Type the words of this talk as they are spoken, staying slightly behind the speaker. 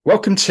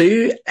Welcome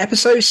to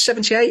episode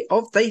 78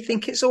 of They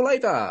Think It's All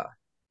Over.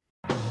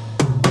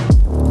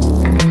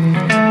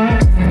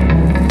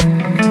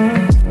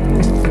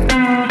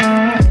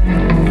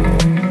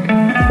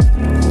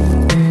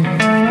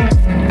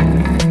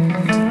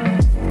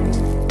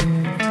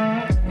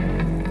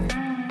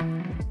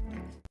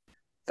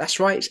 That's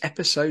right, it's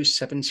episode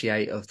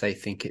 78 of They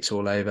Think It's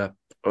All Over.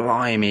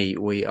 Blimey,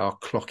 we are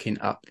clocking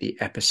up the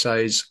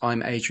episodes.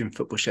 I'm Adrian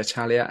Football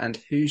Chatalia, and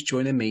who's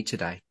joining me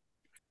today?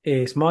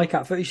 It's Mike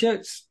at Footy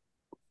Shirts.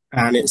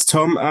 And it's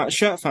Tom at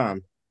Shirt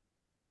Fan.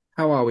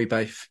 How are we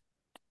both?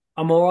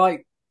 I'm all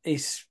right.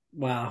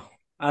 I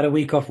had a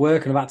week off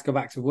work and I'm about to go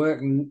back to work,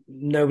 and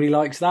nobody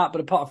likes that. But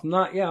apart from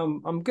that, yeah,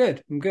 I'm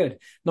good. I'm good.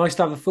 Nice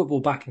to have the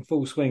football back in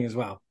full swing as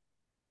well.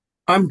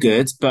 I'm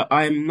good, but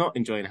I'm not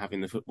enjoying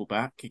having the football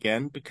back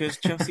again because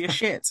Chelsea are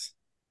shit.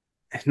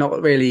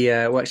 Not really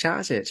worked out,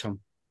 has it, Tom?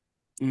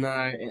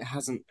 No, it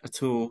hasn't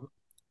at all.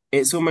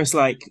 It's almost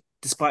like,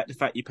 despite the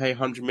fact you pay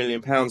 £100 million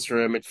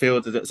for a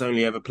midfielder that's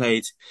only ever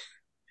played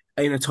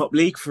in a top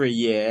league for a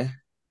year,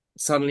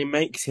 suddenly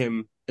makes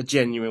him a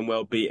genuine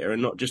world beater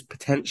and not just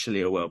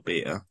potentially a world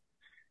beater.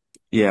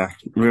 Yeah,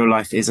 real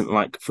life isn't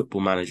like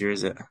Football Manager,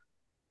 is it?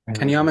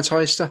 Can you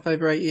amortise stuff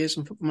over 8 years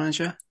on Football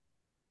Manager?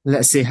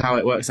 Let's see how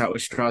it works out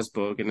with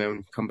Strasbourg and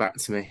then come back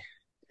to me.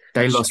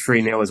 They lost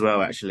 3-0 as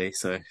well, actually,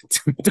 so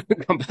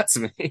don't come back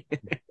to me.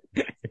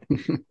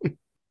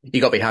 You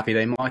got to be happy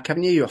then, Mike,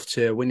 haven't you? You're off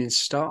to a winning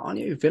start, aren't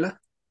you, Villa?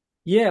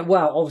 Yeah,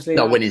 well, obviously,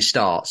 Not winning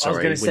start, I was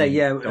sorry. going to say, Winning,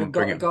 yeah, don't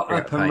bring got it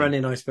up up and pain.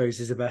 running, I suppose,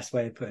 is the best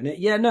way of putting it.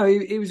 Yeah, no,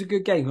 it was a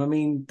good game. I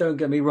mean, don't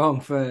get me wrong,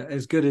 for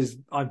as good as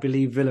I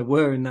believe Villa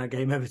were in that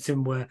game,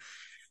 Everton were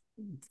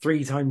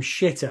three times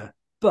shitter.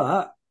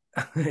 But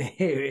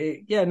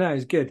yeah, no, it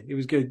was good. It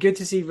was good. Good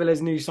to see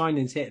Villa's new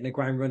signings hitting the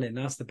ground running.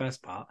 That's the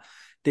best part.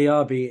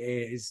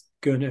 Diaby is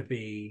gonna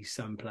be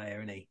some player,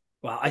 isn't he?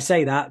 Well, I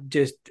say that,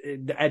 just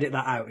edit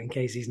that out in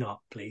case he's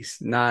not, please.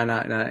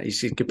 No.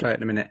 He's a good player at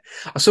the minute.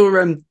 I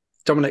saw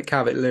Dominic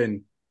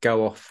Calvert-Lewin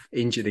go off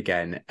injured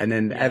again, and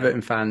then Yeah.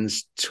 Everton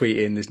fans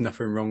tweeting there's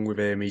nothing wrong with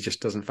him. He just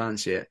doesn't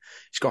fancy it.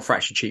 He's got a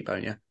fractured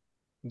cheekbone, yeah?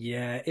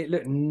 Yeah, it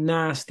looked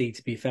nasty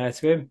to be fair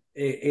to him.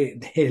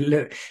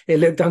 It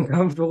looked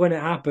uncomfortable when it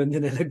happened,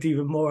 and it looked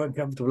even more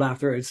uncomfortable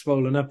after it had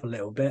swollen up a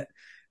little bit.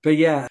 But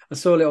yeah, I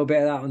saw a little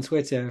bit of that on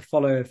Twitter. I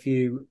follow a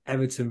few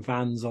Everton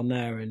fans on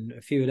there, and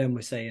a few of them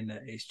were saying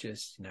that it's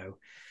just,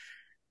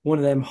 one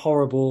of them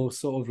horrible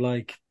sort of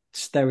like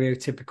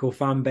stereotypical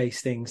fan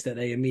base things that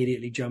they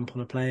immediately jump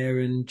on a player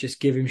and just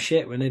give him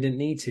shit when they didn't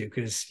need to.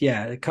 Because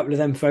yeah, a couple of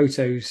them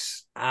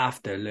photos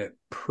after look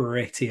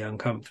pretty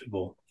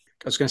uncomfortable.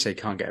 I was going to say he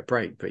can't get a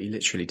break, but he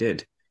literally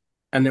did.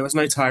 And there was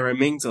no Tyrone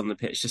Mings on the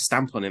pitch to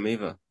stamp on him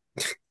either.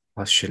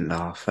 I shouldn't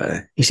laugh at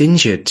it. He's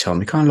injured, Tom.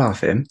 You can't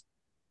laugh at him.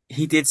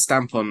 He's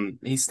stamped on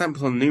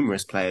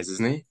numerous players,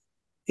 isn't he?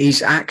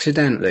 He's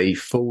accidentally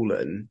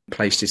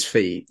placed his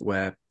feet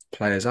where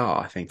players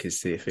are, I think is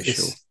the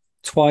official. It's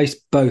twice,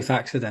 both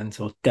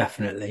accidental,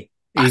 definitely.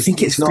 I He's think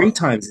he's it's three not.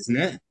 times, isn't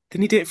it?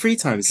 Didn't he do it 3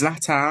 times?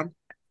 Zlatan?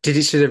 Did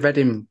he to the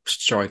Reading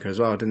striker as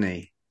well, didn't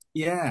he?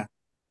 Yeah.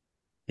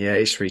 Yeah,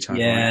 it's 3 times,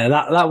 right? Yeah,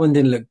 that one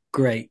didn't look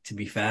great to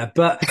be fair,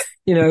 but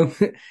you know,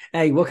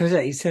 hey, what can I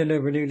say? He's turned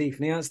over a new leaf,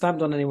 and he hasn't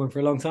stamped on anyone for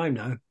a long time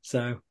now.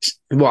 So,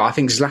 Well, I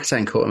think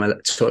Zlatan taught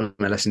him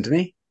a lesson, didn't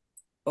he?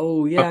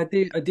 oh Uh, yeah, I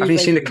do Have you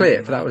seen the vaguely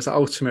remember clip? That was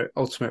the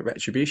ultimate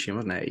retribution,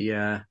 wasn't it? He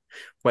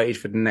waited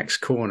for the next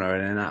corner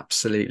and then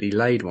absolutely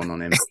laid one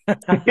on him.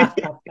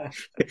 that.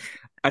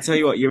 I tell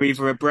you what, you're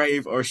either a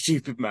brave or a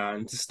stupid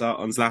man to start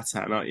on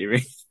Zlatan, aren't you,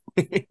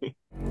 really?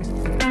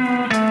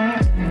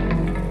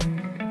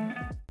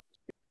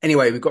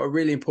 Anyway, we've got a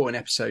really important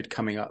episode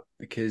coming up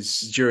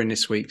because during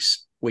this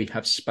week's we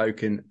have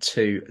spoken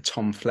to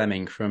Tom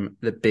Fleming from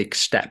The Big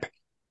Step,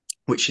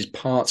 which is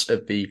part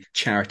of the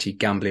charity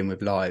Gambling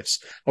with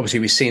Lives. Obviously,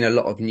 we've seen a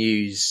lot of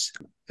news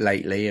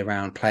lately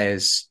around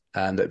players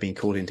that have been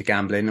called into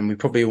gambling, and we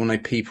probably all know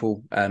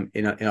people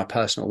in our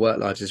personal work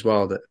lives as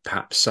well that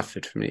perhaps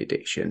suffered from the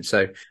addiction.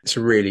 So it's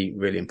a really,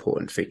 really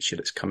important feature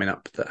that's coming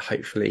up that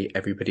hopefully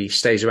everybody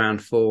stays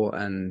around for,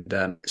 and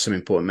some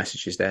important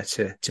messages there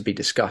to be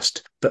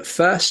discussed. But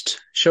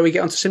first, shall we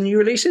get on to some new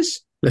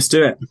releases? Let's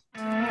do it.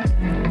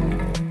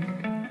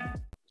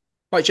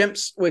 Right,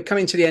 gents, we're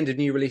coming to the end of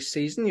new release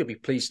season. You'll be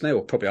pleased to know,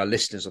 or probably our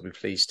listeners will be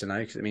pleased to know,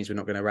 because it means we're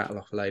not going to rattle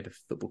off a load of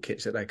football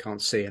kits that they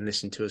can't see and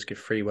listen to us give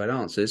 3-word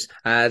answers.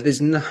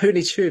 There's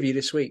only 2 of you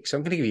this week, so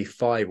I'm going to give you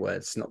 5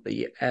 words, not that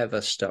you ever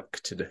stuck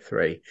to the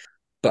 3.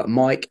 But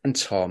Mike and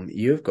Tom,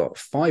 you've got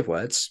 5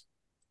 words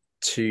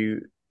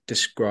to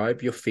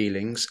describe your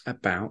feelings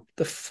about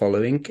the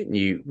following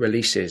new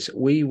releases.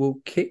 We will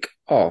kick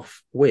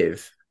off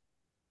with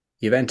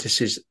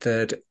Juventus's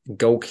third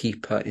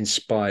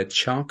goalkeeper-inspired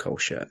charcoal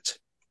shirt.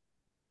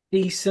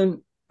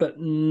 Decent,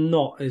 but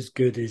not as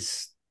good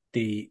as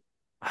the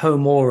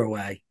home or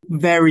away.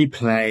 Very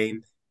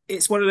plain.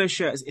 It's one of those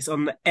shirts, it's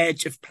on the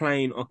edge of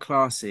plain or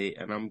classy,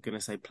 and I'm going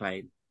to say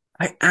plain.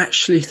 I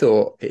actually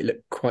thought it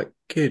looked quite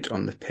good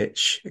on the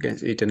pitch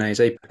against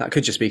Udinese. That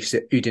could just be because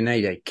the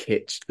Udinese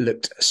kit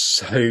looked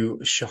so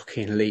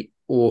shockingly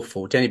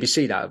awful. Didn't you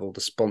see that of all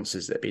the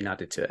sponsors that have been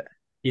added to it?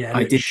 Yeah, it I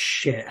looks did,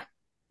 shit.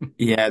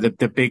 yeah,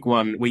 the big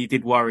one. We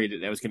did worry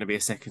that there was going to be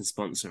a second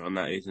sponsor on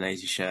that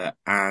Udinese shirt,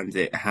 and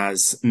it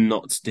has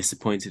not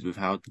disappointed with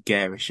how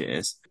garish it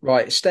is.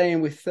 Right,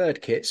 staying with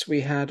third kits,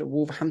 we had a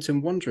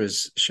Wolverhampton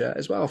Wanderers shirt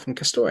as well from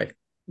Castore.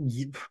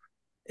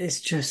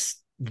 It's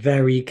just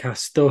very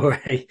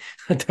Castore.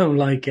 I don't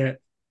like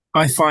it.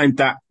 I find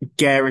that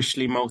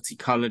garishly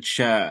multicolored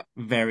shirt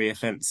very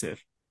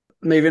offensive.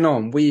 Moving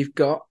on, we've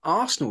got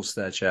Arsenal's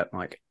third shirt,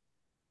 Mike.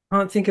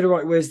 Can't think of the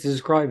right words to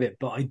describe it,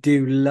 but I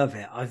do love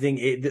it. I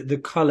think the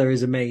color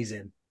is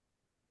amazing.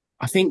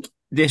 I think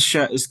this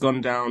shirt has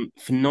gone down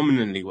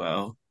phenomenally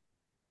well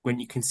when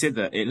you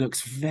consider it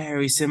looks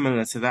very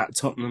similar to that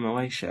Tottenham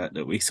away shirt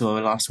that we saw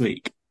last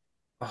week.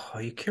 Oh,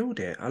 you killed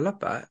it. I love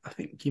that. I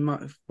think you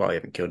might have, well, you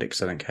haven't killed it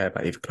because I don't care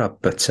about either club,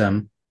 but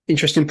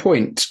interesting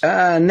point.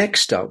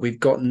 Next up, we've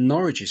got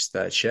Norwich's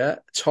third shirt.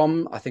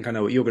 Tom, I think I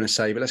know what you're going to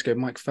say, but let's go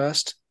Mike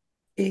first.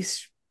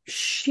 It's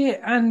shit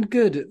and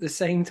good at the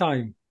same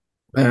time.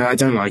 I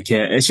don't like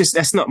it. It's just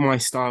that's not my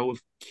style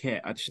of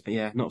kit.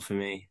 Yeah, not for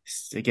me.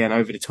 It's, again,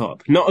 over the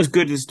top. Not as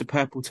good as the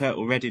purple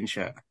turtle Reading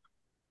shirt.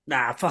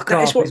 Nah, fuck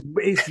That is off.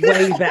 what It's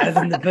way better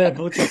than the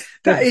purple.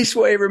 that is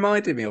what it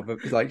reminded me of,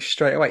 like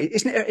straight away.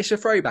 Isn't it? It's a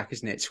throwback,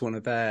 isn't it, to one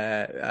of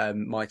their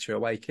Mitre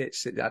away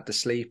kits? It had the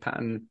sleeve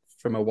pattern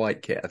from a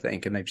white kit, I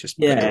think, and they've just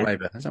put it Yeah, all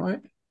over. Is that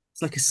right?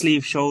 it's like a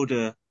sleeve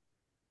shoulder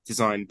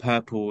design,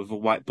 purple with a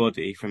white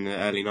body from the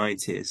early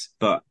 90s,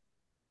 but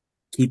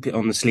keep it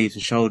on the sleeves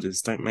and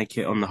shoulders. Don't make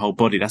it on the whole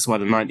body. That's why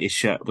the 90s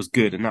shirt was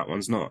good and that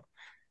one's not.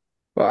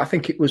 Well, I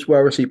think it was well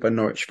received by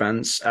Norwich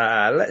fans.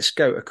 Let's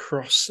go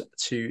across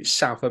to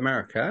South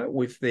America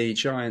with the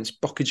Giants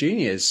Boca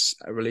Juniors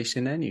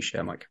releasing their new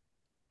shirt, Mike.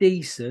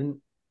 Decent,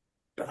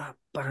 but that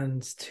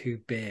band's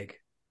too big.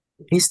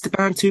 Is the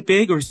band too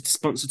big or is the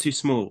sponsor too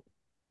small?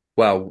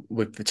 Well,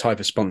 with the type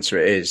of sponsor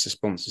it is, the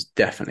sponsor's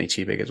definitely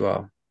too big as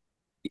well.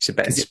 It's a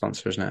better Because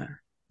sponsor, isn't it?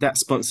 that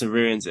sponsor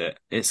ruins it.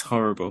 It's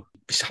horrible.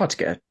 It's hard to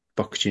get a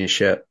Boca Juniors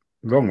shirt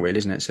wrong, really,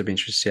 isn't it? So it'll be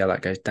interesting to see how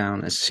that goes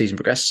down as the season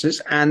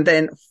progresses. And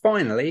then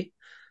finally,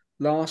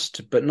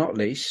 last but not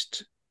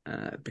least,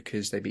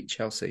 because they beat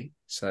Chelsea.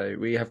 So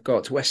we have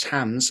got West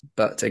Ham's,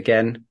 but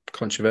again,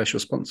 controversial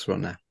sponsor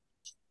on there.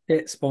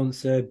 Shit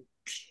sponsor,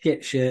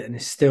 shit shit, and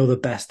it's still the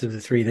best of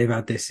the three they've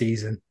had this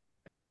season.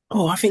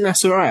 Oh, I think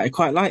that's all right. I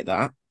quite like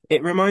that.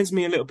 It reminds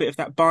me a little bit of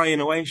that buy-in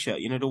away shirt,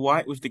 you know, the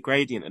white with the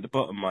gradient at the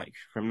bottom, Mike,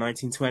 from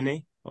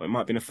 1920. Or it might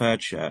have been a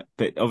third shirt,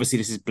 but obviously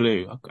this is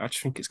blue. I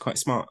just think it's quite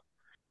smart.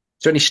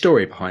 Is there any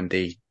story behind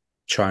the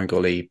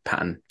triangle-y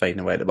pattern fading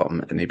away at the bottom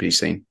that anybody's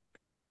seen?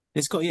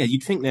 It's got, yeah,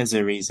 you'd think there's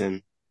a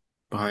reason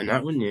behind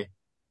that, wouldn't you?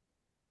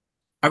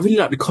 I really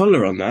like the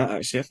collar on that,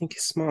 actually. I think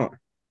it's smart.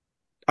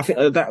 I think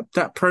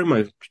that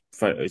promo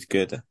photo is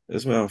good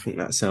as well. I think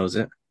that sells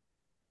it.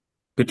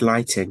 Good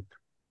lighting.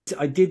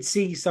 I did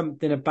see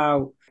something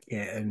about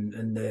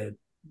and the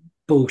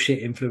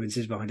bullshit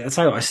influences behind it. I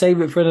tell you what, I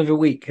save it for another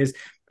week because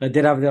I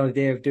did have the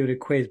idea of doing a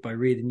quiz by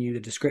reading you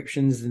the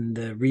descriptions and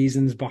the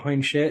reasons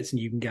behind shirts,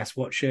 and you can guess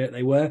what shirt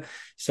they were.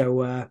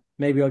 So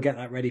maybe I'll get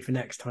that ready for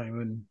next time,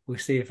 and we'll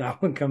see if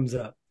that one comes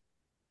up.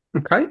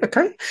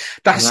 Okay.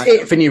 That's Like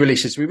it for new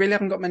releases. We really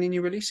haven't got many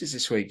new releases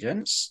this week,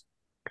 gents.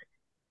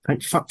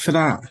 Thank fuck for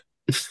that.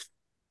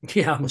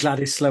 Yeah, I'm glad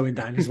it's slowing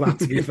down as well,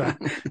 to be fair.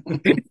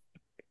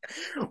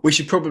 We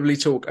should probably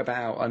talk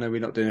about, I know we're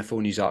not doing a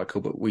full news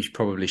article, but we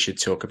probably should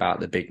talk about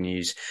the big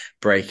news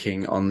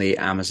breaking on the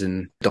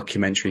Amazon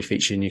documentary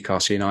featuring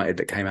Newcastle United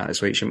that came out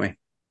this week, shouldn't we?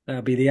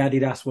 That'll be the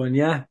Adidas one,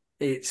 yeah.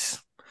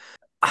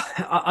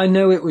 I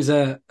know it was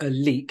a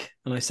leak,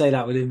 and I say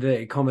that with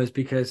inverted commas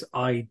because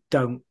I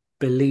don't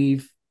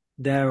believe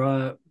there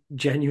are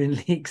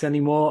genuine leaks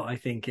anymore. I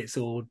think it's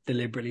all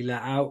deliberately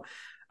let out.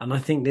 And I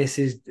think this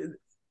is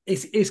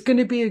it's going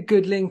to be a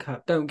good link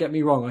up. Don't get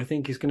me wrong. I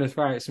think it's going to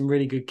throw out some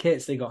really good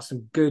kits. They got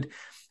some good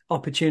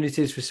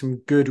opportunities for some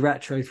good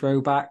retro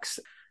throwbacks.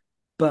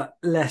 But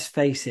let's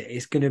face it,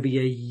 it's going to be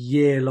a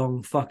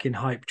year-long fucking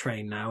hype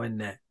train now,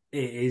 isn't it?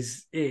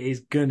 It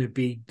is going to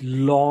be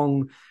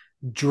long,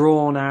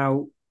 drawn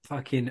out,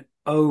 fucking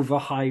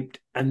overhyped,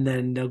 and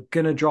then they're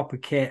going to drop a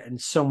kit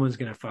and someone's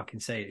going to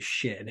fucking say it's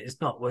shit and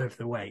it's not worth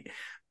the wait.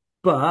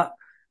 But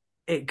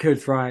it could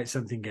throw out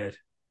something good.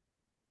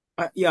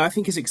 Yeah, I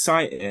think it's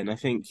exciting. I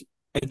think,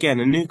 again,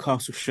 a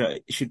Newcastle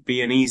shirt should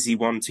be an easy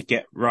one to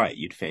get right,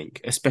 you'd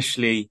think,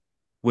 especially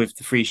with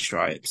the three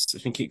stripes. I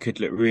think it could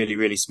look really,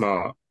 really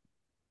smart.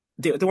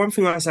 The one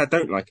thing I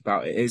don't like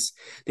about it is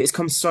that it's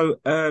come so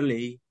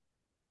early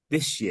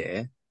this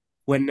year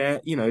when,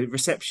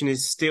 reception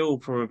is still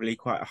probably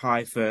quite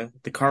high for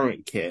the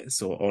current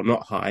kits or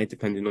not high,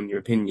 depending on your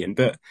opinion.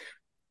 But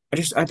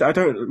I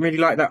don't really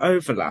like that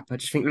overlap. I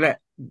just think let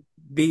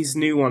these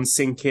new ones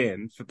sink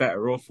in for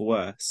better or for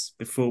worse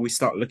before we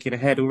start looking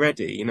ahead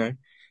already, you know?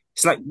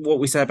 it's like what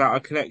we say about our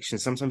collection.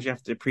 Sometimes you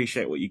have to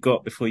appreciate what you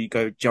got before you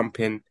go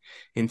jumping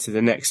into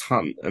the next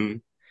hunt.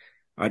 And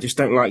I just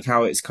don't like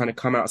how it's kind of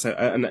come out. So,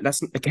 and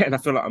that's again, I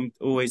feel like I'm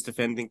always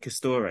defending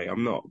Castore.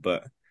 I'm not,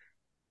 but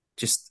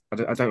just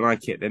I don't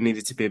like it. There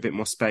needed to be a bit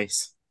more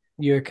space.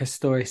 You're a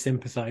Castore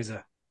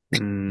sympathizer.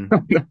 Mm.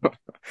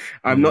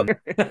 I'm not.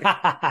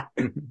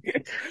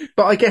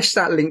 But I guess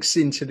that links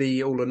into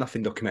the All or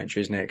Nothing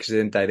documentary, isn't it? Because at the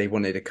end of the day, they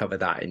wanted to cover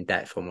that in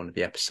depth on one of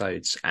the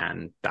episodes,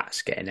 and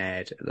that's getting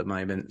aired at the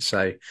moment.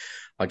 So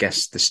I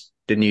guess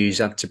the news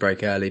had to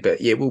break early.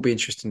 But yeah, it will be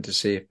interesting to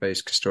see if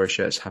those Castore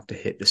shirts have to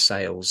hit the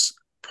sales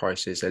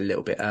prices a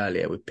little bit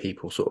earlier, with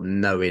people sort of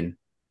knowing,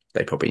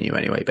 they probably knew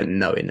anyway, but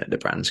knowing that the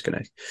brand's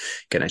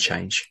gonna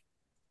change.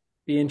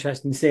 Be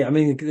interesting to see. I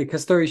mean, the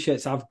Castore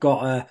shirts have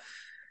got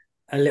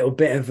a little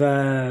bit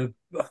of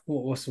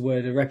what's the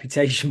word? A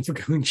reputation for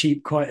going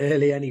cheap quite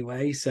early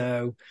anyway.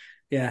 So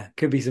yeah,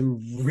 could be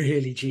some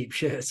really cheap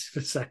shirts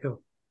for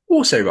sale.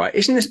 Also, right,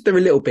 isn't there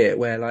a little bit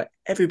where like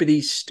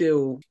everybody's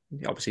still,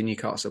 obviously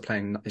Newcastle are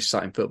playing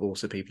exciting football,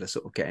 so people are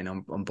sort of getting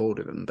on board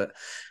with them, but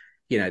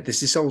you know, there's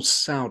this old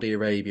Saudi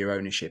Arabia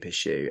ownership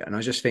issue, and I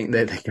just think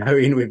that they go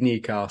in with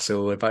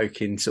Newcastle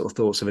evoking sort of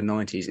thoughts of the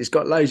 90s. It's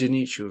got loads of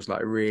neutrals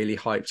like really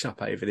hyped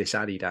up over this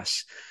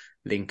Adidas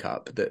link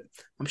up, that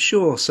I'm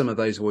sure some of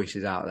those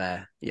voices out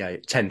there,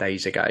 10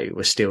 days ago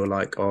were still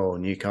like, oh,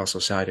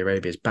 Newcastle, Saudi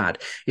Arabia is bad.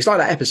 It's like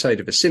that episode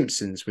of The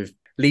Simpsons with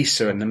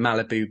Lisa and the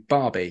Malibu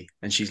Barbie,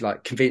 and she's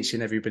like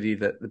convincing everybody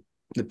that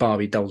the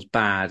Barbie doll's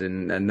bad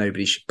and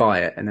nobody should buy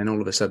it. And then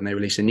all of a sudden they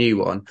release a new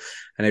one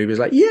and everybody's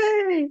like,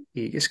 yay,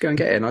 just go and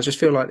get it. And I just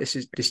feel like this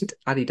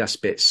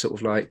Adidas bit's sort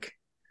of like,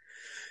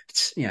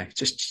 it's,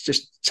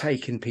 just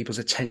taking people's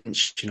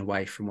attention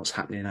away from what's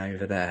happening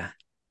over there.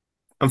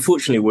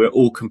 Unfortunately, we're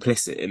all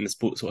complicit in the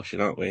sports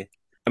washing, aren't we?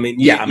 I mean,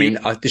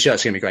 the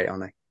shirt's going to be great,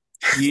 aren't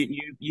they?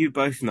 You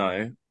both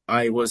know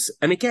I was,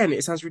 and again,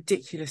 it sounds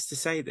ridiculous to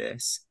say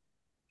this,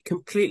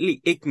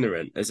 completely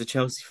ignorant as a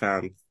Chelsea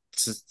fan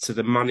to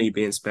the money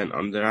being spent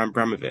under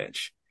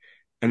Abramovich.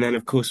 And then,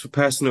 of course, for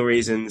personal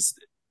reasons,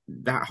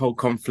 that whole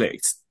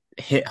conflict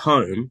hit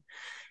home.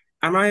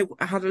 And I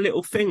had a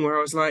little thing where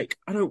I was like,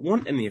 I don't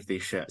want any of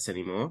these shirts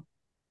anymore.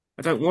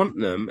 I don't want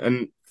them.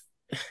 And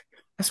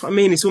that's what I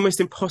mean. It's almost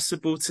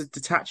impossible to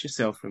detach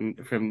yourself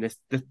from this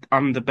the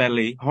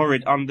underbelly,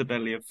 horrid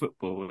underbelly of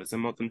football as a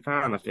modern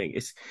fan. I think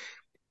it's,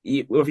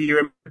 whether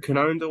you're American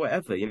owned or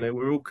whatever,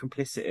 we're all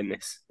complicit in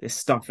this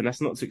stuff, and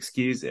that's not to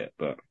excuse it,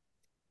 but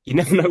you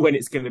never know when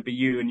it's going to be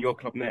you and your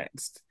club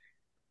next.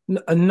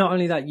 And not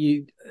only that,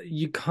 you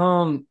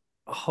can't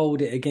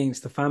hold it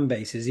against the fan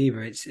bases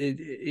either. It's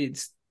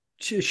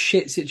just a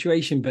shit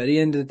situation, but at the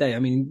end of the day, I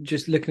mean,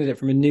 just looking at it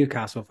from a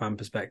Newcastle fan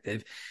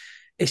perspective,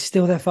 it's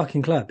still their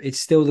fucking club. It's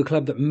still the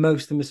club that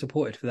most of them have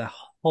supported for their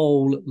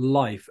whole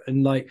life.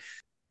 And like,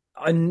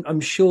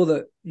 I'm sure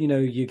that,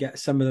 you get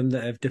some of them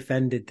that have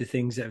defended the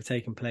things that have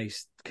taken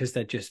place because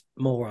they're just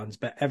morons,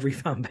 but every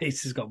fan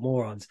base has got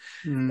morons.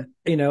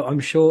 I'm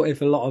sure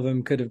if a lot of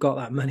them could have got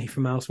that money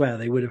from elsewhere,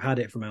 they would have had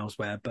it from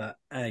elsewhere. But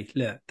hey,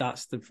 look,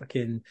 that's the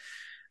fucking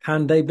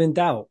hand they've been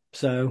dealt.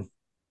 So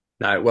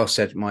no, well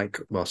said, Mike.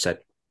 Well said.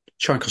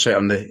 Try and concentrate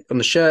on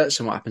the shirts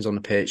and what happens on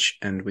the pitch,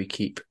 and we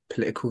keep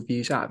political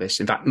views out of this.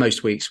 In fact,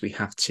 most weeks we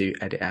have to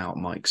edit out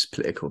Mike's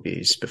political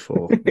views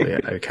before we're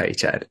okay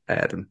to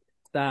air them.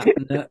 No,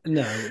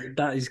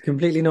 that is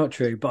completely not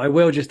true. But I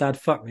will just add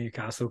fuck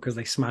Newcastle because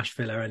they smashed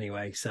Villa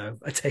anyway. So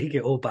I take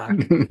it all back.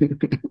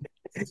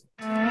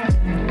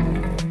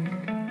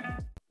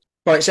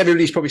 Right, so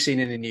everybody's probably seen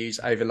in the news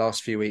over the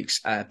last few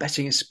weeks,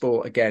 betting in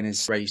sport again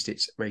has raised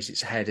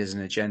its head as an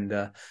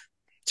agenda.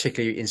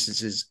 Particularly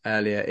instances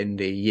earlier in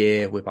the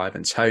year with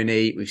Ivan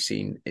Toney. We've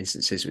seen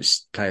instances with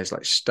players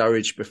like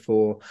Sturridge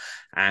before.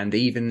 And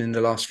even in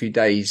the last few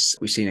days,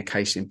 we've seen a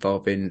case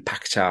involving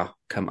Paquetá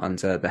come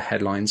under the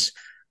headlines.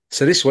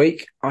 So this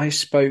week, I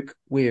spoke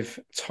with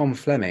Tom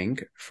Fleming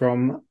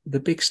from The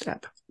Big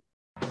Step.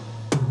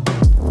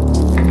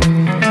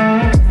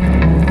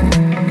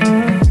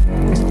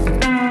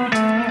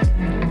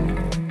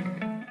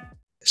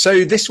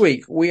 So this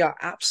week, we are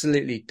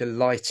absolutely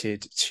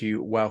delighted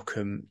to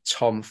welcome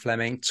Tom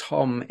Fleming.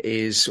 Tom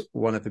is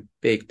one of the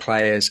big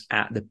players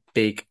at the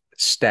Big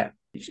Step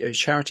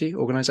charity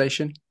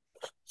organisation.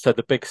 So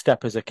the Big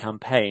Step is a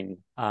campaign.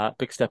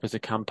 Big Step is a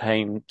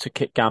campaign to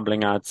kick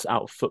gambling ads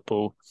out of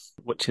football,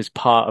 which is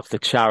part of the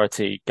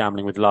charity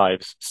Gambling with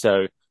Lives.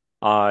 So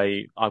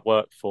I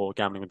work for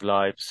Gambling with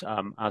Lives,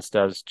 as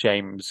does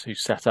James, who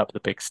set up the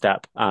Big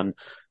Step. And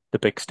the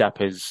Big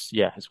Step is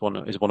one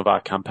of our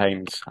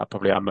campaigns,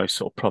 probably our most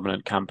sort of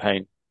prominent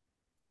campaign,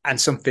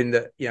 and something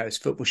that as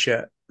football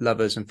shirt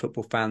lovers and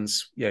football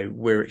fans,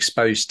 we're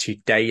exposed to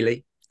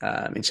daily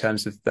in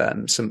terms of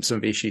some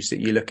of the issues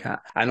that you look at.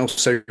 And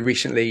also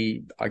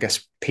recently, I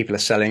guess people are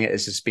selling it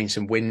as there's been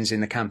some wins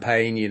in the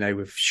campaign.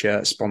 With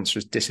shirt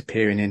sponsors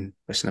disappearing in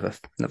another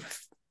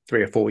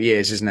 3 or 4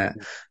 years, isn't it,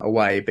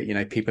 away? But,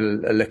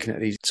 people are looking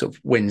at these sort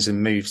of wins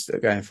and moves that are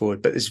going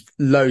forward. But there's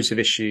loads of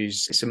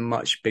issues. It's a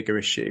much bigger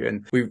issue.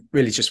 And we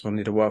really just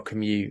wanted to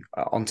welcome you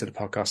onto the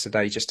podcast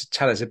today, just to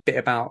tell us a bit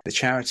about the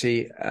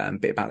charity, a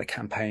bit about the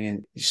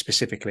campaign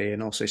specifically,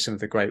 and also some of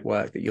the great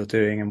work that you're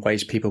doing and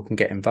ways people can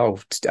get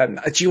involved. Do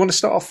you want to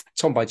start off,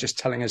 Tom, by just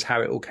telling us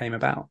how it all came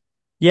about?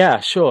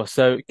 Yeah, sure.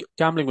 So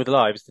Gambling with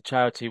Lives, the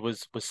charity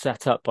was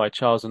set up by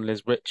Charles and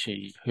Liz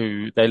Ritchie,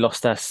 who they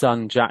lost their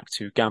son Jack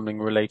to gambling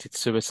related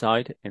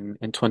suicide in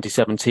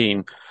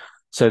 2017.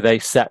 So they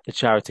set the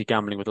charity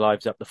Gambling with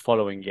Lives up the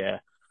following year.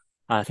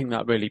 I think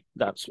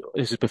this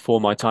is before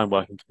my time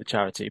working for the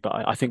charity,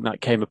 but I think that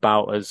came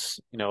about as,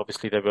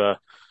 obviously they were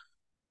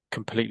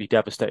completely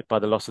devastated by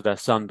the loss of their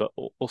son, but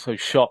also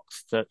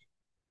shocked that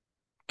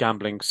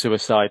gambling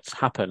suicides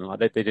happen.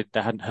 Like they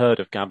hadn't heard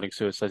of gambling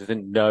suicides. They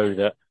didn't know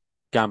that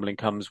gambling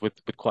comes with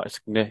quite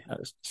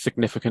a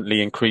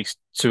significantly increased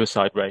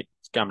suicide rate,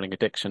 gambling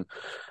addiction.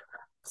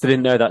 So they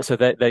didn't know that. So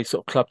they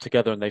sort of clubbed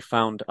together and they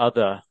found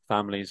other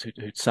families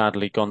who'd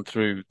sadly gone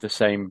through the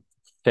same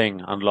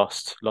thing and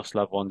lost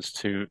loved ones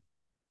to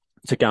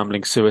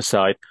gambling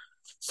suicide.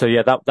 So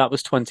yeah, that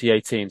was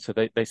 2018. So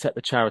they set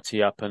the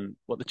charity up, and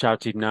what the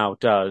charity now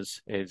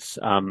does is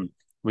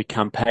we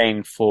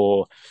campaign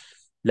for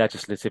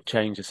legislative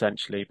change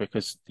essentially,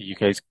 because the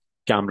UK's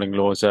gambling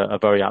laws are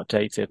very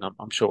outdated. And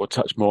I'm sure we'll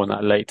touch more on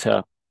that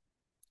later.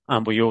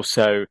 And we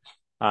also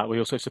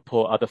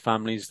support other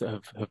families that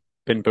have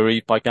been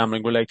bereaved by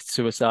gambling related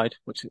suicide,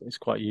 which is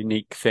quite a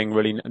unique thing.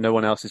 Really, no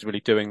one else is really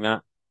doing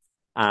that.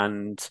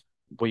 And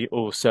we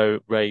also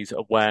raise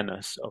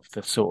awareness of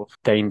the sort of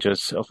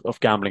dangers of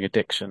gambling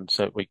addiction.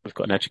 So we've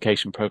got an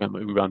education program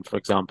that we run, for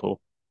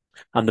example.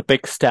 And the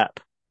Big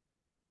Step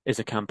is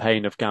a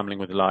campaign of Gambling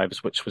with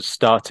Lives, which was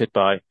started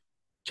by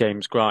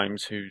James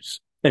Grimes, who's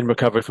in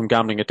recovery from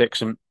gambling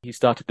addiction. He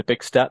started the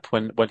Big Step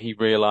when he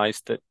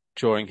realized that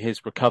during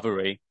his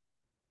recovery,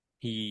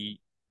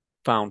 he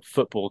found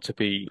football to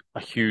be a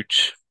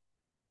huge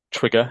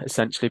trigger,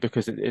 essentially,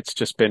 because it's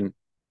just been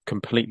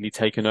completely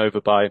taken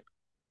over by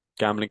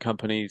gambling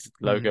companies,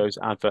 logos,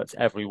 adverts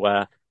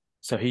everywhere.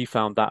 So he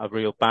found that a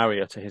real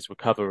barrier to his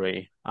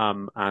recovery,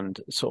 and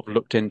sort of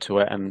looked into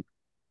it and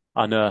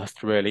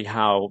unearthed really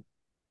how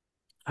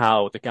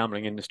the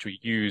gambling industry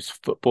use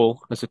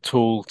football as a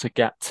tool to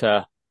get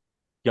to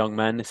young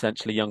men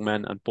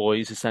and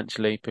boys,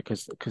 essentially,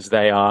 because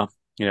they are,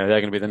 they're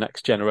going to be the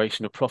next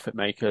generation of profit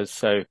makers.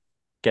 So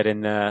get in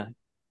there,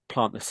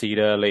 plant the seed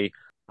early.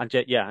 And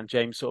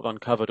James sort of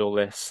uncovered all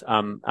this,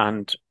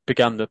 and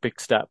began the Big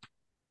Step,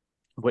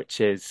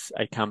 which is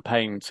a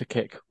campaign to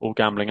kick all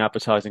gambling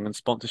advertising and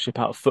sponsorship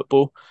out of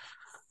football.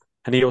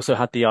 And he also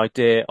had the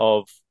idea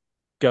of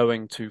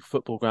going to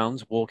football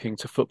grounds, walking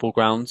to football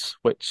grounds,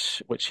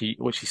 which he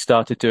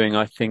started doing,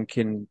 I think,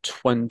 in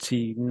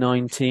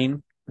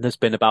 2019. There's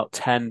been about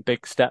 10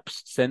 big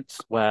steps since,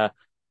 where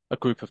a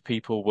group of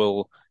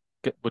people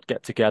would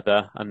get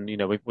together, and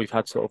we've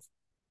had sort of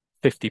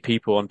 50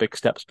 people on Big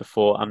Steps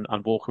before,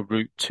 and walk a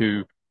route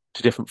to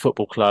different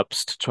football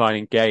clubs to try and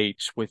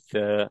engage with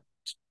the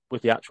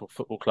actual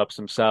football clubs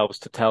themselves,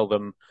 to tell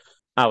them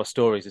our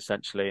stories.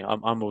 Essentially,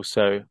 I'm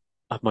also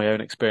have my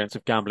own experience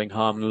of gambling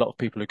harm, and a lot of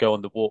people who go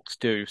on the walks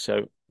do.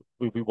 So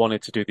we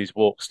wanted to do these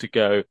walks to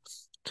go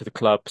to the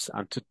clubs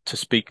and to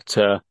speak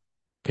to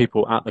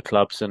people at the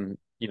clubs, and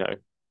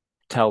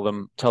tell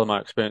them our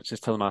experiences,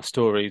 tell them our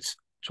stories,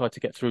 try to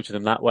get through to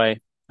them that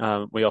way.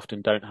 We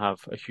often don't have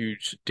a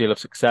huge deal of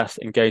success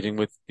engaging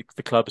with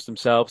the clubs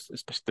themselves,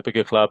 especially the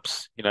bigger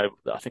clubs. I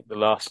think the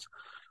last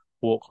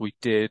walk we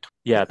did,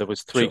 there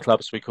was 3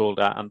 clubs we called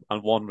at,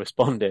 and 1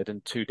 responded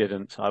and 2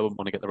 didn't. I wouldn't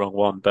want to get the wrong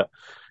one, but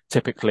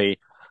typically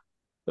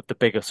the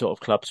bigger sort of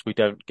clubs, we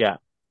don't get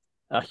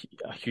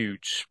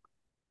huge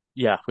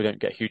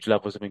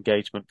levels of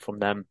engagement from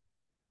them.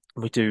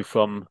 We do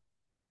from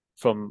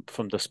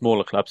the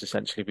smaller clubs.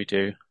 Essentially, we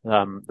do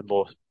the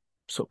more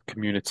sort of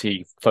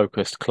community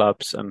focused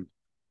clubs, and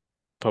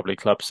probably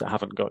clubs that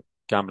haven't got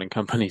gambling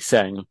companies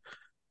saying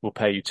we'll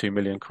pay you £2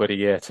 million a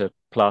year to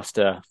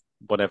plaster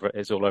whatever it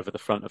is all over the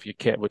front of your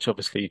kit, which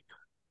obviously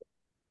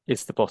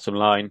is the bottom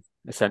line,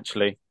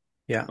 essentially.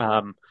 Yeah.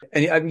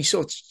 And you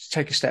sort of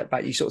take a step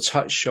back, you sort of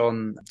touch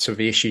on sort of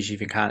the issues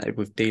you've encountered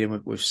with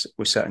dealing with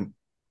certain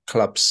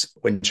clubs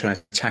when trying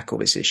to tackle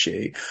this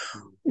issue.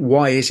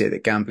 Why is it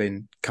that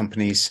gambling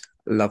companies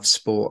love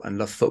sport and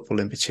love football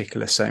in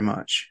particular so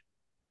much?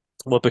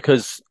 Well,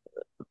 because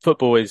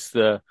football is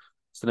the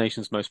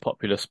nation's most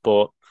popular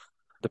sport.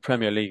 The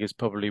Premier League is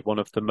probably one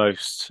of the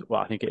most,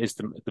 I think it is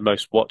the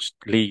most watched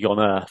league on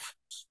earth.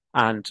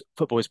 And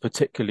football is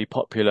particularly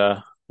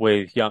popular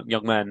with young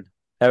men.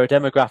 They're a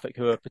demographic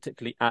who are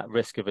particularly at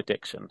risk of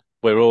addiction.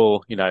 We're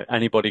all,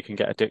 anybody can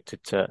get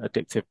addicted to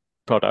addictive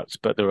products,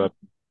 but there are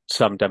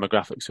some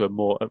demographics who are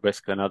more at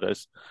risk than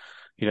others.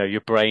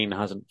 Your brain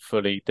hasn't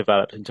fully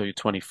developed until you're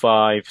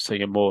 25, so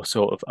you're more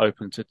sort of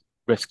open to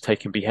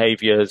risk-taking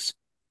behaviors.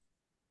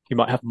 You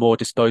might have more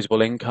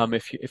disposable income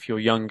if you're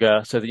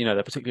younger, so that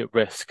they're particularly at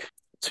risk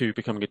to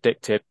becoming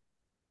addicted.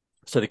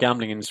 So the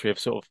gambling industry have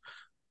sort of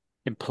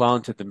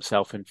implanted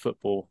themselves in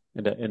football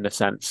in a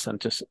sense and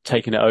just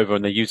taken it over,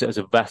 and they use it as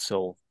a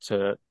vessel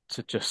to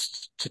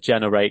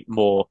generate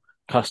more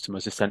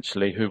customers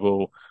essentially who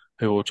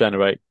will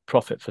generate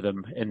profit for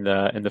them in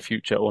the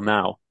future or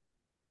now.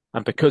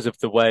 And because of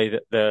the way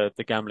that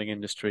the gambling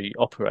industry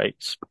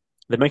operates,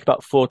 they make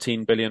about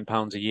 £14 billion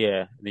a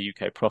year in the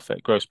UK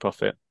gross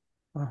profit.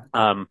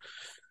 Wow.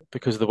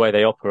 Because of the way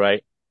they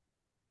operate,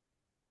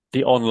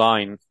 the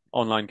online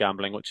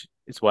gambling, which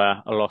is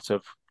where a lot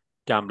of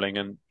gambling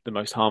and the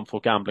most harmful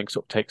gambling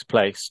sort of takes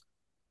place,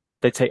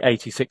 they take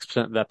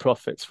 86% of their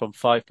profits from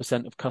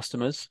 5% of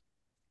customers.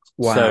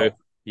 Wow. So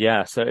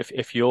yeah, so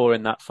if you're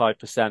in that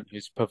 5%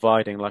 who's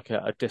providing like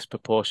a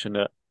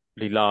disproportionately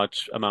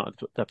large amount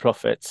of their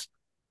profits,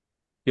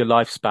 your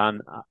lifespan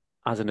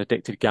as an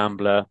addicted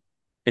gambler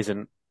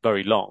isn't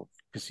very long,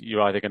 because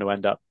you're either going to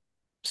end up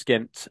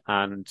skint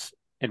and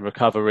in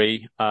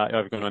recovery, you're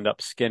either going to end up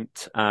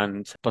skint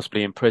and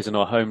possibly in prison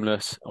or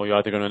homeless, or you're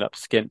either going to end up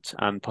skint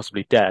and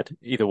possibly dead.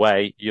 Either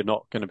way, you're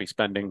not going to be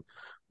spending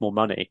more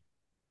money.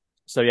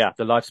 So yeah,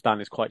 the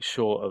lifespan is quite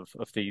short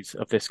of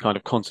this kind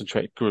of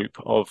concentrated group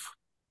of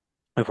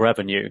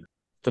revenue.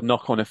 The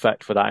knock-on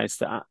effect for that is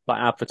that by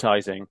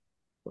advertising,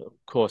 of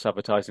course,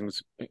 advertising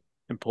is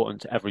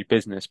important to every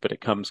business, but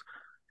it comes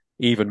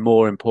even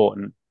more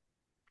important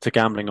to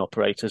gambling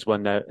operators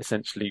when they're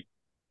essentially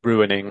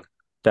ruining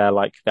their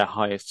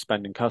highest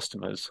spending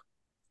customers.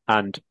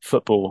 And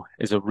football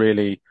is a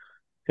really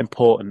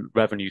important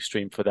revenue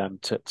stream for them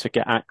to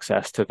get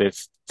access to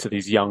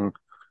these young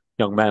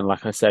men.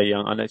 Like I say,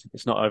 young, and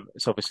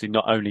it's obviously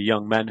not only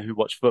young men who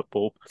watch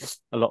football.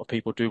 A lot of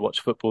people do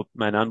watch football,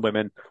 men and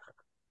women,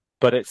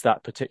 but it's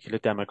that particular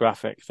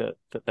demographic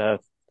that they're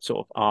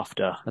sort of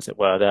after, as it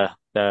were.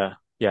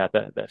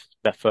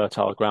 They're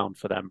fertile ground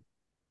for them.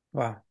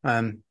 Wow.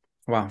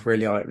 Wow,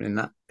 really eye-opening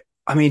that.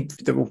 I mean,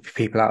 there will be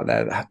people out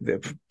there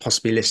that are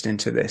possibly listening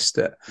to this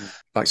that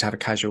like to have a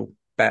casual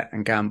bet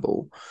and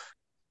gamble.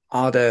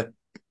 Are there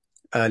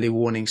early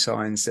warning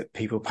signs that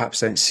people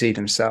perhaps don't see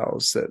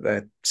themselves, that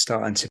they're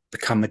starting to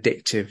become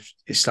addictive,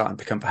 it's starting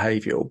to become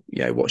behavioural?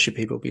 You know, what should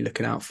people be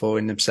looking out for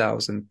in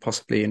themselves and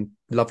possibly in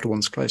loved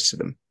ones close to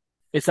them?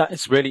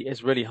 It's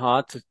really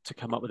hard to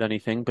come up with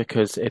anything,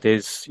 because it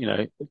is,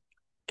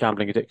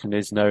 gambling addiction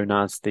is known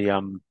as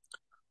the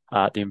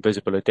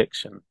invisible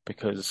addiction,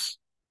 because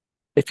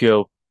if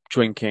you're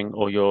drinking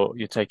or you're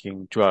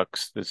taking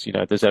drugs,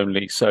 there's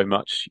only so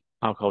much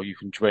alcohol you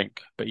can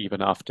drink. But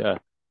even after,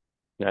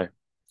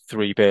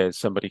 3 beers,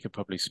 somebody could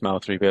probably smell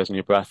 3 beers on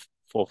your breath,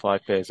 4 or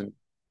 5 beers, and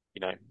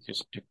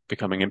just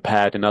becoming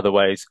impaired in other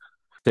ways.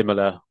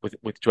 Similar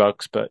with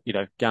drugs, but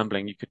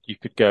gambling, you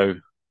could go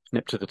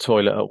nip to the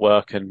toilet at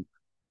work and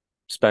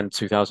spend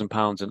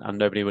 £2,000 and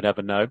nobody would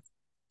ever know.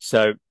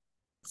 So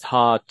it's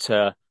hard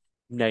to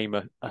name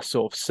a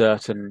sort of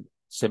certain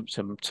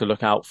symptom to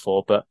look out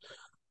for, but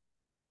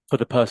for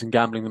the person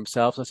gambling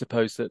themselves, I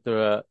suppose that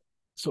there are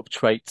sort of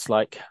traits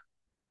like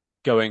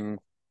going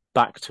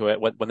back to it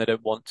when they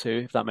don't want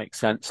to, if that makes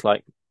sense,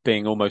 like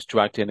being almost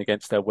dragged in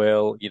against their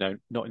will,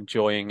 not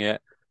enjoying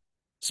it,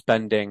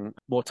 spending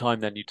more time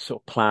than you'd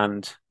sort of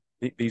planned.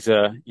 These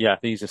are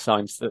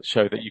signs that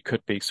show that you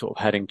could be sort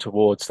of heading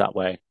towards that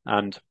way.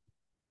 And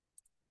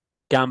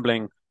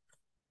gambling,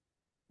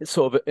 it's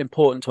sort of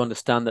important to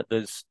understand that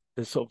there's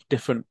sort of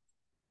different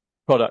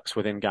products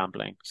within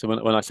gambling. So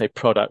when I say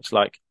products,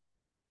 like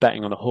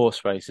betting on a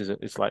horse race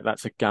is like,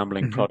 that's a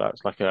gambling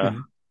product, like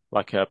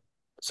a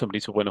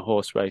somebody to win a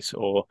horse race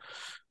or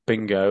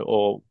bingo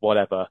or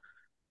whatever.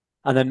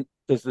 And then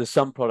there's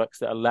some products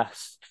that are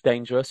less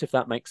dangerous, if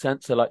that makes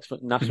sense. So like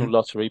national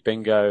lottery,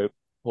 bingo,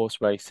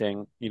 horse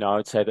racing, I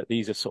would say that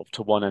these are sort of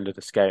to one end of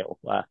the scale,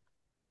 where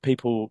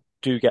people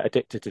do get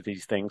addicted to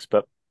these things,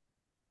 but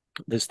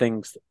there's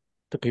things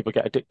that people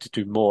get addicted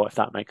to more, if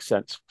that makes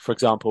sense. For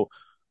example,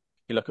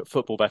 you look at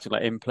football betting,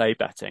 like in-play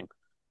betting,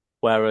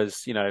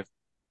 whereas,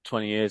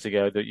 20 years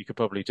ago that you could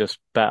probably just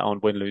bet on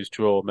win, lose,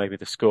 draw, maybe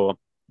the score.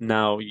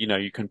 Now,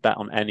 you can bet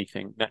on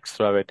anything, next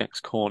throw in,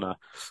 next corner.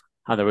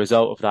 And the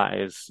result of that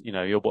is,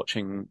 you're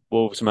watching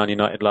Wolves Man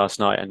United last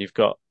night and you've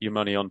got your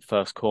money on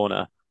first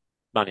corner,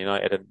 Man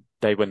United, and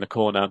they win the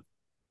corner.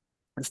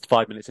 It's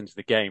 5 minutes into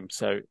the game,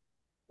 so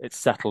it's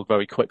settled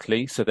very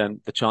quickly. So then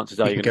the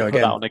chances are you're going to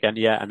put that on again.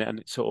 Yeah,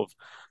 and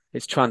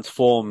it's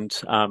transformed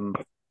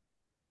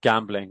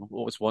gambling,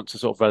 what was once a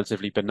sort of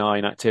relatively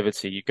benign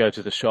activity. You go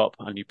to the shop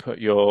and you put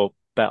your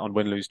bet on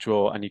win, lose,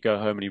 draw, and you go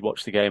home and you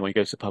watch the game, or you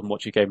go to the pub and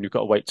watch your game, and you've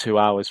got to wait 2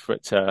 hours for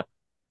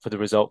the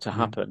result to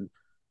happen.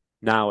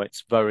 Now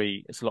it's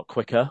a lot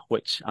quicker,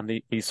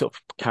 and these sort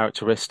of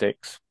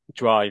characteristics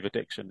drive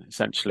addiction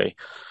essentially.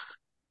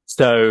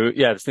 So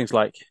yeah, there's things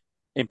like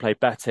in-play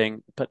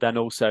betting, but then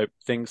also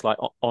things like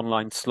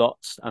online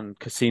slots and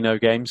casino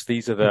games.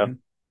 These are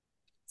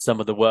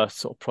some of the worst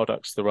sort of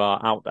products there are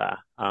out there.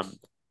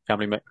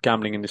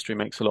 Gambling industry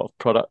makes a lot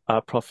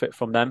of profit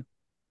from them.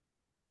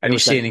 And you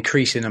see an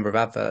increasing number of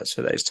adverts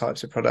for those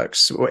types of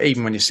products, or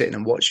even when you're sitting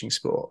and watching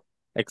sport.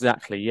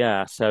 Exactly,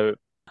 yeah. So,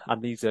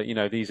 and these are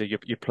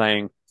you're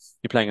playing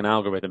you're playing an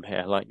algorithm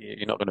here. Like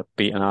you're not going to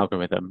beat an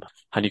algorithm,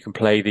 and you can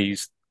play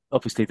these.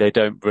 Obviously, they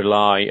don't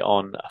rely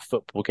on a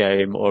football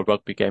game or a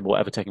rugby game or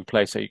whatever taking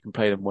place, so you can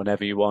play them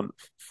whenever you want.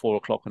 4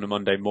 o'clock on a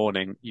Monday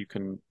morning, you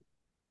can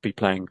be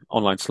playing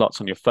online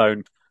slots on your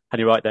phone. And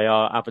you're right, they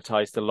are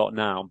advertised a lot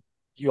now.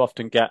 You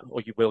often get,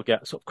 or you will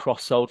get, sort of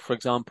cross-sold, for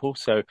example.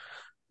 So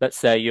let's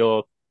say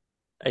you're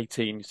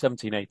 18,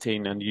 17,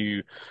 18, and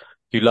you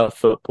love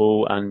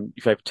football and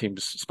your favorite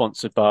team's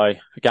sponsored by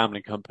a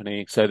gambling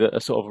company. So that a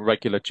sort of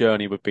regular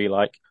journey would be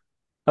like,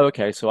 oh,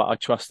 okay, so I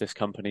trust this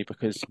company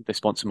because they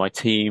sponsor my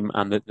team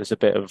and there's a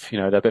bit of,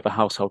 they're a bit of a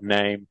household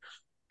name.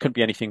 Couldn't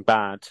be anything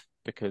bad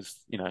because,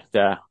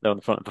 they're on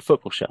the front of a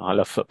football shirt. I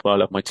love football. I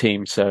love my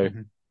team. So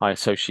I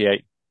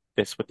associate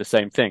this with the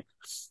same thing.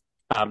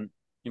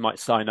 You might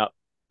sign up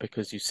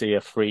because you see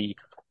a free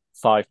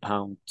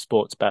 £5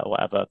 sports bet or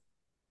whatever.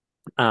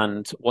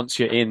 And once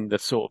you're in the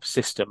sort of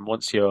system,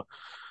 once your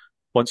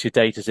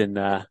data's in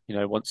there,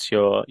 once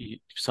you've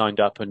signed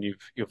up and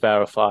you're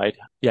verified,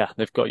 yeah,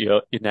 they've got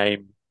your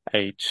name,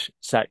 age,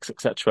 sex,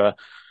 etc.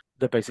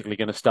 They're basically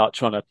going to start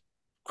trying to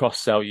cross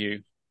sell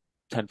you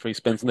 10 free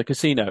spins in the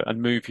casino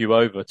and move you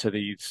over to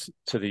these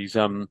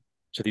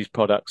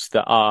products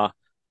that are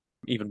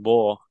even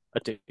more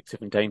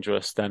addictive and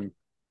dangerous than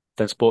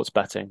sports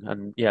betting.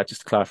 And yeah,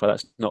 just to clarify,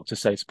 that's not to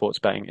say sports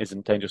betting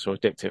isn't dangerous or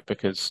addictive,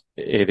 because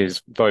it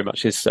is very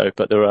much is so.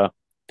 But there are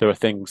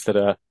things that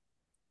are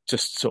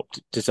just sort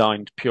of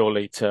designed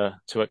purely to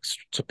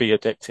be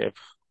addictive.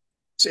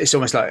 It's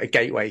almost like a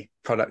gateway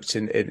product,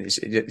 and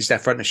it's their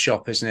front of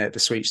shop, isn't it? The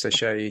sweets they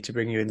show you to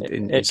bring you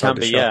in. It can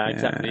be, yeah,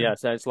 exactly, yeah.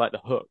 So it's like the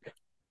hook.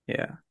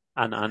 Yeah.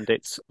 And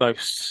it's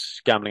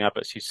most gambling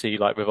adverts you see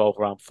like revolve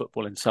around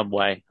football in some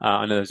way.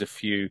 I know there's a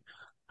few,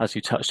 as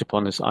you touched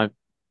upon, there's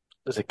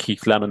a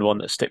Keith Lemon one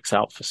that sticks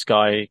out for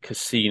Sky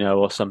Casino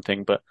or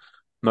something, but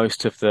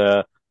most of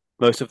the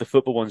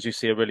football ones you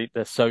see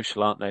they're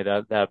social, aren't they?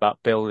 They're about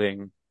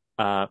building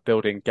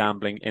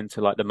gambling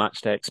into like the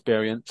match day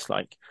experience.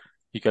 Like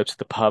you go to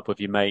the pub with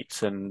your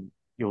mates and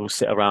you'll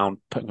sit around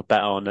putting a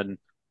bet on, and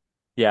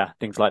yeah,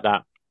 things like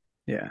that.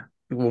 Yeah.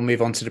 We'll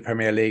move on to the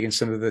Premier League and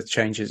some of the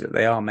changes that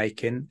they are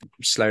making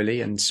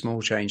slowly, and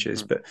small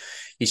changes. But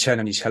you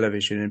turn on your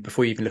television, and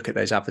before you even look at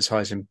those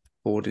advertising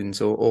boardings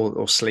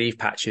or sleeve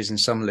patches in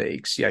some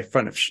leagues,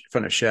 front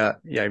of shirt.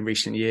 In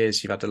recent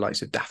years, you've had the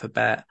likes of Dapper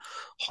Bet,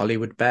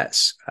 Hollywood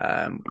Bets,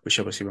 which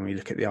obviously, when we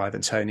look at the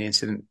Ivan Toney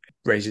incident,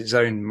 raises its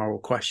own moral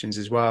questions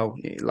as well.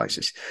 Like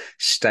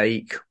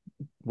Stake,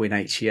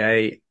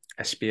 Win88.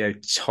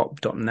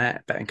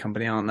 SBOtop.net, betting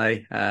company, aren't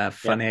they?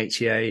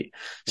 Funny88,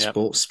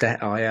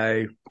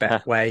 Sportsbet.io,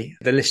 Betway.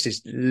 The list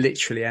is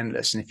literally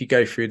endless. And if you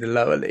go through the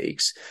lower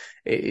leagues,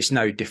 it's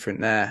no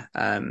different there.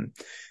 I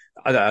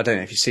don't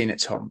know if you've seen it,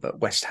 Tom, but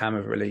West Ham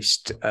have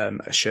released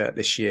a shirt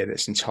this year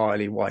that's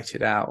entirely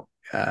whited out,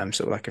 sort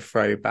of like a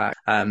throwback.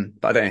 But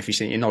I don't know if you've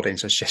seen it. You're nodding,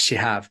 so I suggest you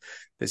have.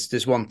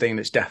 There's one thing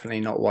that's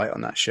definitely not white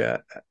on that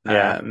shirt,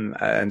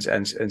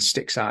 and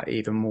sticks out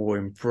even more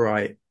in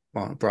bright,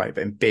 but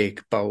in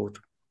big, bold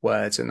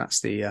words, and that's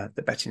the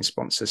betting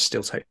sponsors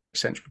still take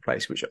central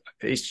place, which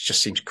it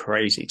just seems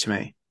crazy to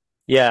me.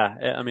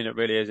 Yeah, I mean, it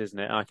really is, isn't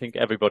it? I think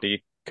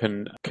everybody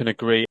can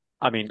agree.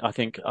 I mean, I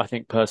think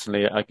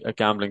personally, a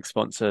gambling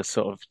sponsor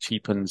sort of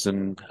cheapens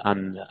and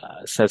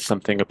says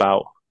something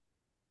about.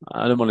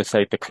 I don't want to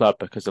say the club,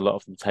 because a lot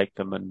of them take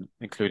them, and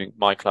including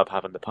my club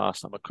have in the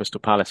past. I'm a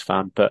Crystal Palace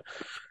fan, but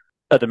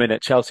at the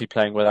minute, Chelsea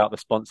playing without the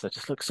sponsor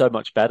just looks so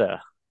much better.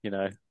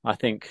 I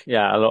think,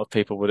 yeah, a lot of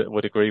people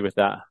would agree with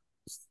that.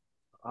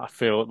 I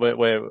feel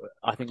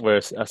I think we're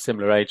a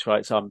similar age,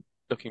 right? So I'm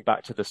looking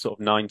back to the sort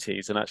of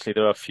 90s, and actually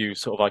there are a few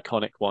sort of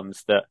iconic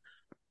ones that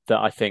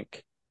I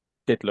think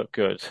did look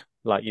good.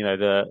 Like,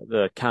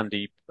 the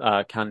candy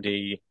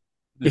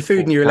your food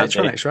and your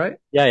electronics, right?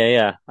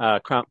 Yeah.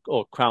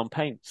 Crown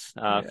Paints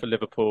for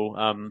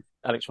Liverpool.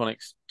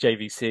 Electronics,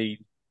 JVC,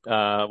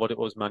 what it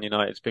was, Man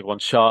United's big one,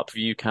 Sharp,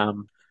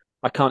 ViewCam.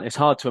 It's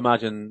hard to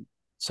imagine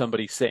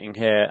somebody sitting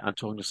here and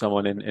talking to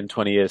someone in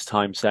 20 years'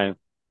 time saying,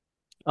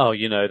 oh,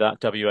 that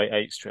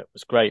W88 strip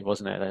was great,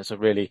 wasn't it? There's a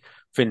really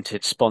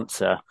vintage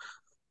sponsor.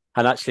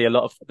 And actually, a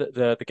lot of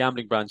the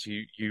gambling brands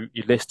you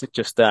listed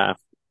just there,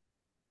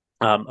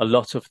 a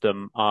lot of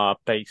them are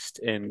based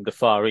in the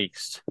Far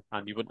East,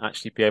 and you wouldn't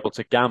actually be able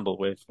to gamble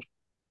with.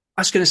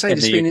 I was going to say,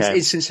 there's been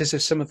instances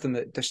of some of them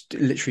that just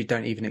literally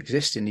don't even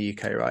exist in the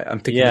UK, right?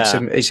 I'm thinking of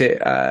some. Is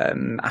it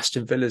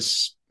Aston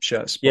Villa's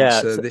shirt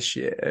sponsor this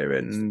year?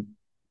 And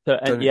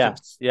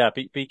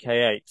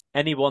BK8.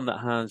 Anyone that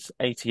has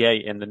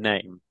 88 in the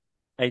name,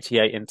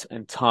 88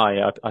 in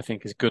Thai, I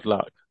think is good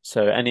luck.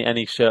 So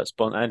any shirt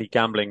sponsor, any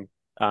gambling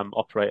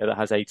operator that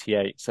has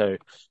 88. So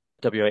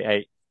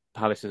W88,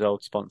 Palace's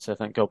old sponsor.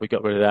 Thank God we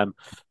got rid of them.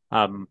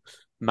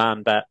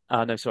 ManBet.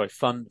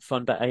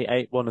 FunBet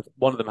 88. One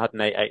of them had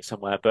an 88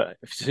 somewhere. But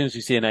as soon as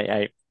you see an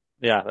 88,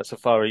 yeah, that's a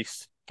Far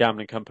East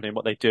gambling company. And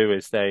what they do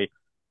is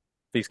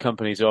these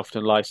companies are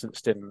often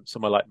licensed in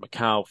somewhere like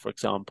Macau, for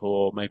example,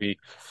 or maybe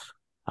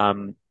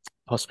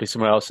possibly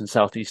somewhere else in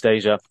Southeast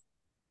Asia.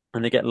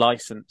 and they get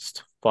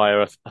licensed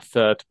via a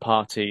third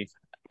party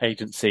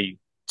agency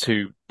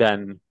to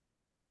then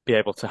be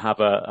able to have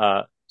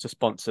to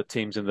sponsor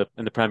teams in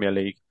the Premier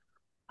League.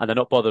 And they're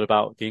not bothered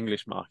about the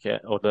English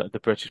market or the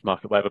British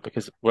market, whatever,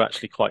 because we're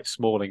actually quite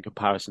small in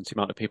comparison to the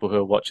amount of people who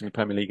are watching the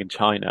Premier League in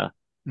China.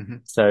 Mm-hmm.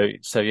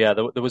 So yeah,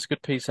 there was a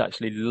good piece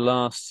actually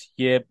last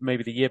year,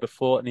 maybe the year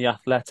before, in The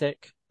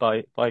Athletic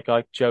by a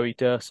guy, Joey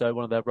Durso,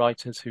 one of their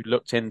writers, who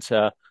looked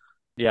into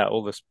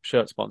all the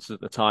shirt sponsors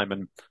at the time,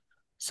 and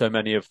so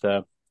many of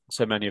the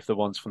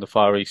ones from the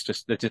Far East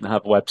just they didn't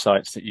have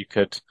websites that you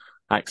could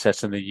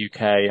access in the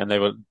UK, and they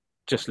were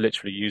just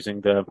literally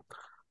using the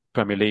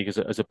Premier League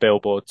as a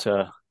billboard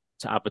to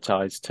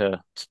advertise to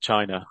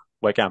China,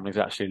 where gambling is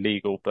actually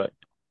legal, but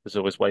there's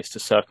always ways to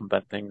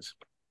circumvent things.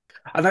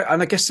 And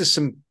I guess there's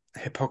some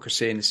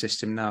hypocrisy in the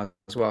system now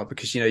as well,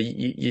 because you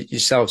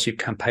yourselves, you've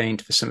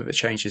campaigned for some of the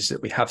changes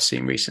that we have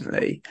seen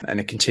recently, and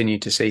are continuing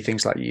to see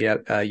things like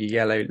your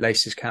Yellow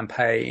Laces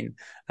campaign,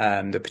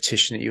 the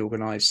petition that you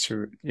organised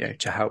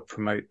to help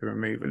promote the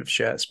removal of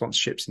shirt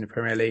sponsorships in the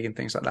Premier League and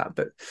things like that.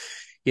 But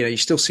you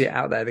still see it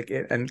out there,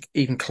 and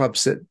even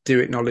clubs that do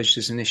acknowledge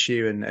there's an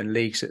issue, and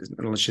leagues that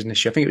acknowledge there's an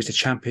issue. I think it was the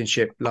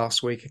Championship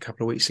last week, a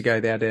couple of weeks ago,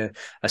 they had a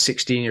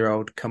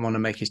 16-year-old come on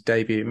and make his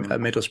debut at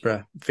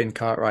Middlesbrough, Finn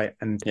Cartwright,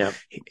 and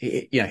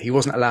he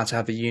wasn't allowed to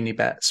have a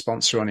Unibet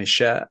sponsor on his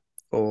shirt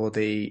or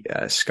the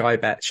Sky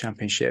Bet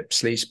Championship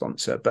sleeve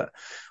sponsor, but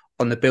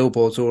on the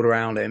billboards all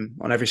around him,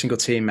 on every single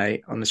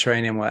teammate, on the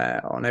training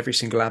wear, on every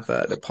single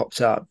advert that popped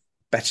up,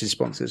 betting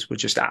sponsors were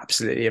just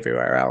absolutely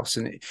everywhere else,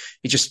 and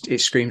it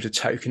screams of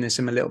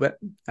tokenism a little bit.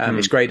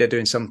 It's great they're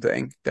doing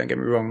something, don't get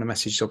me wrong, the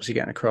message is obviously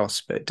getting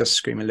across, but it does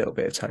scream a little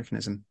bit of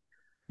tokenism.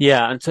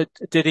 Yeah, and so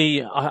did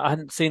he? I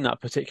hadn't seen that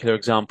particular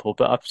example,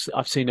 but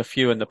I've seen a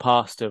few in the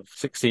past of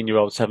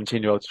 16-year-olds,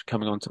 17-year-olds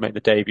coming on to make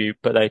the debut,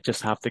 but they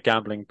just have the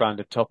gambling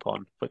branded top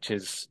on, which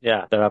is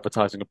they're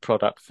advertising a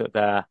product that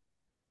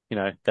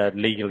they're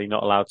legally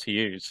not allowed to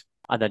use.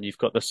 And then you've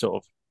got the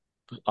sort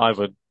of, I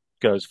would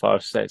go as far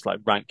as to say it's like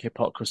rank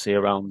hypocrisy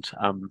around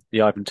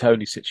the Ivan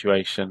Toney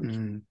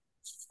situation,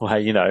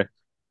 where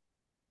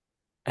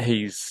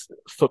he's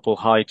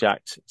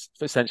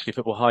essentially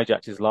football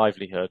hijacked his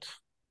livelihood,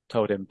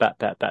 told him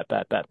bet,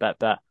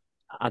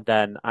 and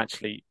then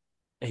actually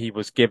he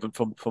was given,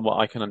 from what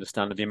I can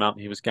understand of the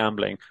amount he was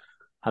gambling,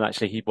 and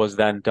actually he was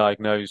then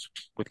diagnosed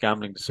with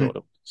gambling disorder,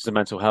 which is a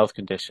mental health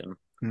condition.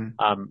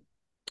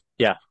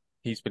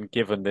 He's been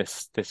given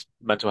this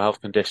mental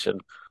health condition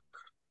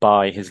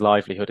by his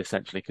livelihood,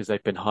 essentially, because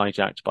they've been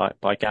hijacked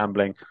by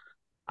gambling.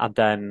 And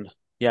then,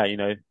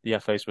 the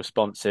FA's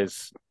response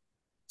is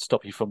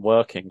stop you from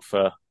working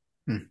for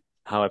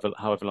however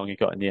long you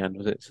got in the end.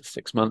 Was it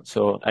 6 months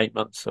or 8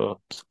 months or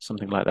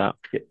something like that?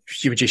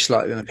 You reduced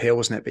slightly on appeal,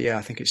 wasn't it? But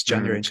I think it's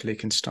January until he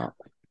can start.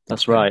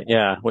 That's right.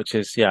 Yeah, which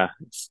is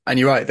And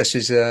you're right. This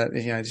is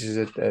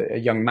a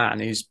young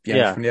man who's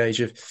from the age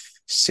of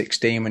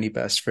 16 when he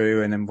burst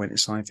through, and then went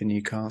inside for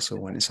Newcastle,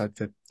 went inside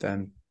for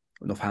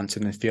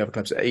Northampton and a few other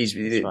clubs.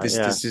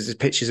 There's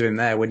pictures of him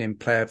there winning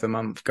Player of the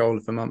Month, Goal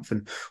of the Month,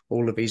 and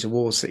all of these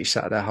awards that he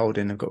sat there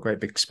holding. Have got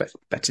great big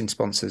betting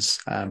sponsors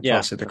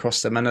plastered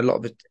across them, and a lot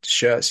of the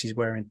shirts he's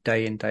wearing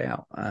day in, day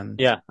out. And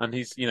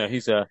he's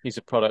he's a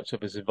product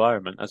of his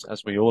environment,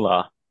 as we all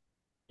are.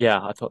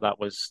 Yeah, I thought that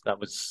was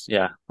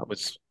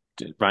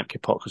rank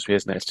hypocrisy,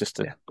 isn't it? It's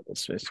just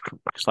it's a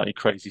slightly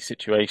crazy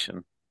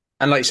situation.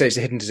 And like you say, it's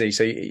a hidden disease.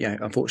 So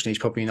unfortunately, he's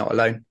probably not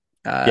alone.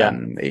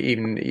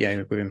 Even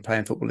within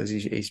playing footballers,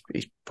 he's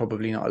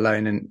probably not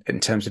alone. And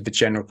in terms of the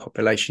general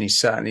population, he's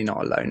certainly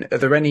not alone. Are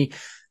there any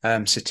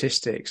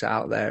statistics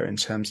out there in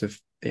terms of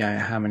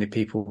how many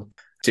people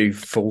do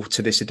fall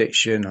to this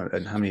addiction,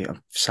 and how many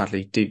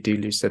sadly do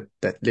lose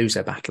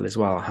their battle as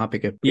well? How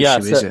big a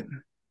issue is it?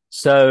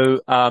 So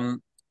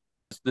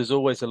there's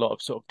always a lot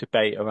of sort of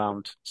debate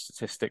around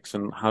statistics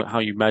and how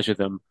you measure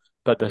them,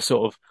 but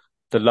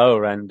the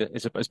lower end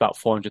is about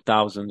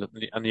 400,000,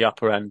 and the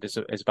upper end is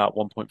about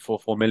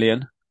 1.44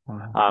 million.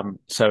 Wow.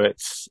 So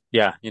it's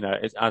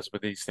as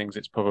with these things,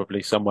 it's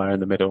probably somewhere in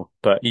the middle.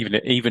 But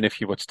even if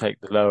you were to take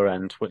the lower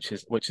end, which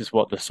is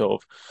what the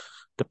sort of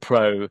the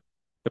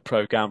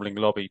pro gambling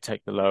lobby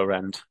take the lower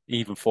end,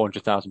 even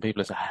 400,000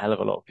 people is a hell of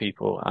a lot of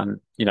people,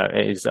 and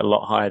it is a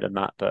lot higher than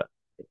that. But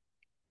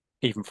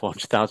even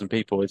 400,000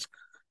 people is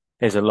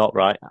a lot,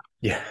 right?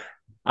 Yeah.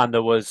 And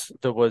there was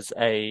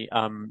a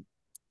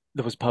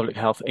Public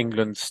Health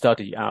England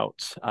study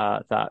out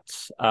that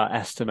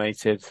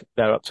estimated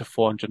there are up to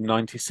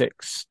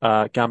 496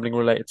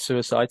 gambling-related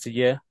suicides a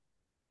year,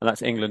 and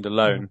that's England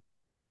alone.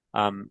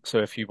 So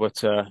if you were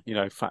to,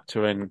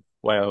 factor in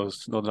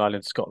Wales, Northern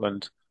Ireland,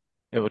 Scotland,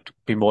 it would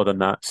be more than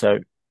that. So,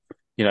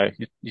 you're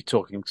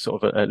talking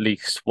sort of at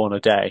least one a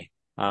day,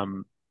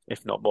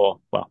 if not more.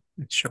 Well,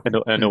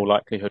 in all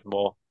likelihood,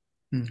 more.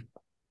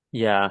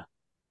 Yeah.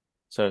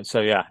 So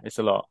yeah, it's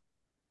a lot.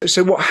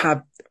 So what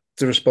have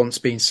the response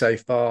been so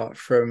far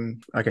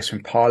from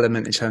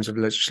Parliament in terms of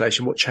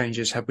legislation? What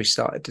changes have we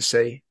started to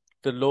see?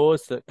 The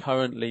laws that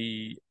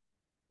currently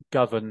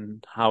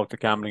govern how the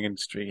gambling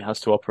industry has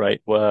to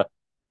operate were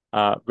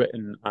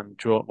written and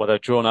drawn. Well, they're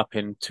drawn up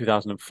in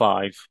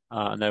 2005,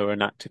 and they were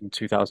enacted in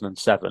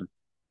 2007.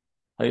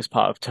 I think it's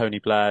part of Tony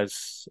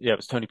Blair's. Yeah, it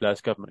was Tony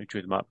Blair's government who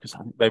drew them up because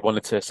they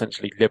wanted to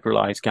essentially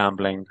liberalize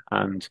gambling,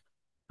 and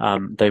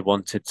they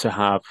wanted to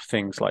have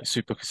things like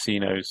super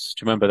casinos.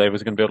 Do you remember they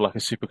was going to build like a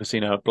super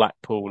casino at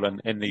Blackpool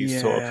and in these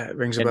sort of Yeah, it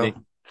rings a in bell. the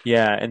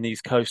yeah, in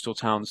these coastal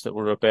towns that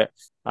were a bit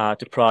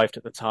deprived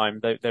at the time.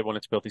 They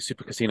wanted to build these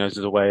super casinos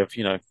as a way of,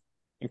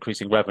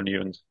 increasing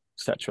revenue and et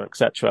cetera, et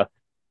cetera.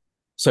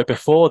 So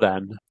before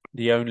then,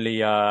 the only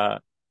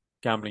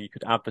gambling you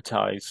could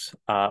advertise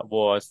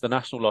was the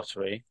National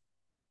Lottery,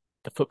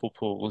 the football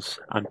pools,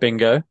 and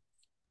bingo.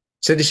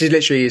 So this is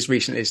literally as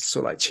recently as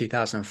sort of like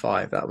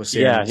 2005. That was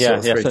the Yeah, only sort yeah,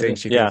 of yeah. three So,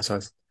 things you could yeah,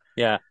 advertise.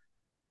 yeah.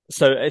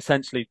 So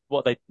essentially,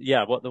 what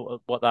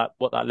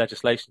that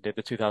legislation did,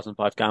 the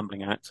 2005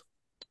 Gambling Act,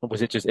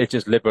 was it just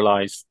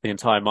liberalised the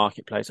entire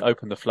marketplace,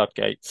 opened the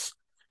floodgates,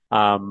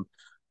 um,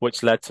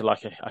 which led to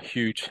like a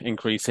huge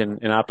increase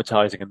in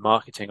advertising and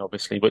marketing,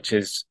 obviously, which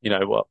is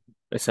what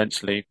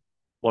essentially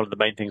one of the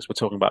main things we're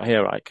talking about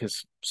here, right?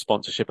 Because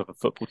sponsorship of a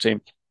football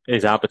team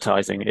is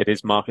advertising, it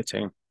is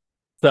marketing.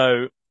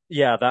 So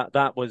yeah,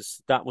 that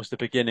was the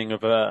beginning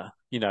of the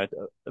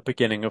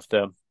beginning of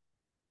a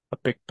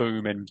big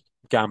boom in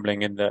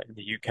gambling in the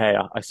UK,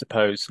 I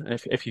suppose. And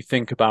if you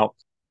think about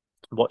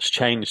what's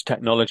changed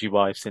technology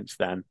wise since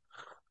then,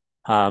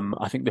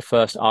 I think the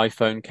first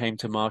iPhone came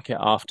to market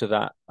after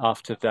that.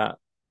 After that,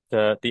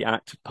 the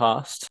act had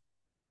passed.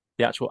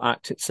 The actual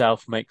act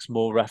itself makes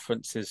more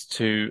references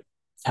to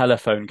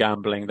telephone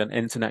gambling than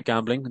internet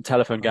gambling. And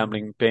telephone Um,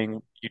 gambling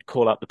being you'd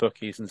call up the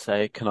bookies and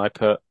say, "Can I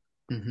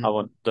mhm.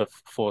 want the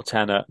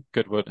 410 at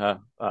Goodwood,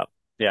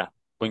 yeah,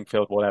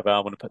 Wingfield, whatever. I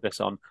want to put this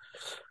on."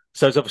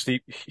 So it's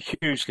obviously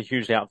hugely,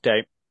 hugely out of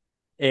date.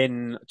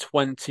 In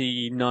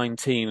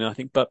 2019, I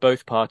think, but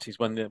both parties,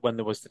 when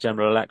there was the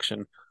general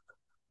election,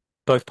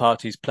 both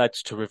parties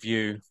pledged to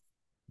review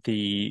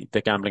the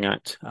Gambling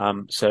Act.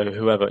 So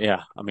whoever,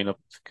 yeah, I mean, the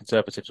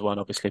Conservatives won,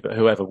 obviously, but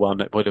whoever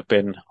won, it would have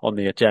been on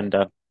the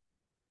agenda.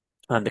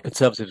 And the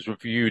Conservatives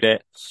reviewed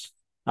it.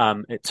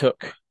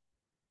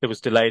 It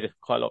was delayed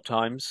quite a lot of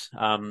times.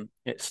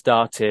 It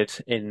started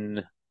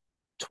in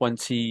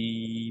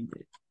 20,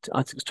 I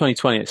think it was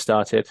 2020 it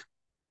started.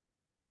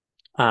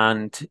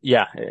 And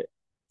yeah,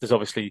 there's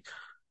obviously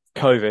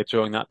COVID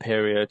during that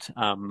period.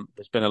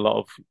 There's been a lot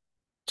of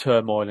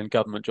turmoil in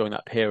government during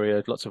that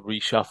period, lots of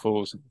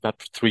reshuffles. We've had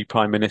three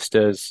prime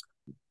ministers,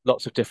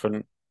 lots of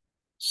different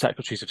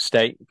secretaries of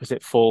state because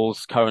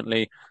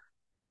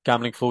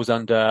gambling falls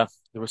under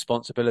the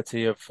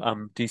responsibility of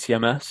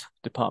DCMS,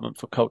 Department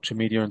for Culture,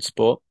 Media and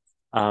Sport.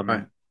 Right.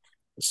 Um,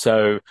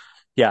 so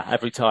yeah,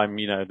 every time,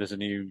 there's a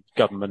new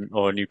government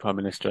or a new prime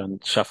minister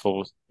and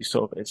shuffle, it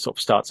sort of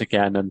starts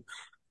again and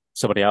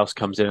somebody else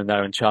comes in and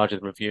they're in charge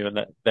of the review and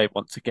that they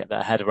want to get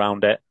their head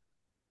around it.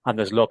 And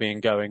there's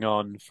lobbying going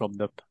on from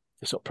the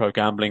sort of pro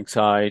gambling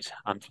side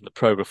and from the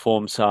pro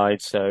reform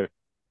side. So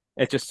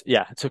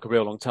it took a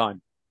real long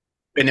time.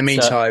 In the So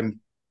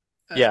meantime,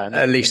 yeah,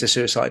 at least a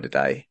suicide a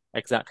day.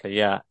 exactly.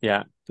 Yeah.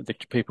 Yeah. The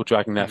people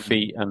dragging their Mm.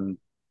 feet and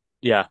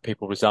yeah,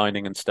 people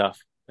resigning and stuff.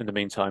 In the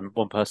meantime,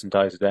 one person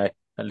dies a day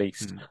at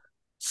least. Mm.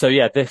 So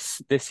yeah,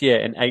 this year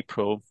in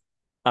April,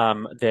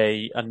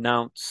 they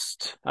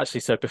announced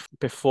actually so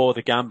before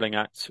the Gambling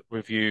Act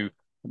review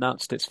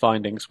announced its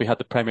findings, we had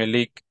the Premier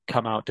League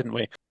come out, didn't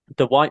we?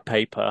 The white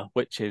paper,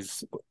 which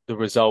is the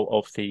result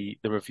of the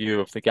review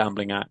of the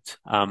Gambling Act,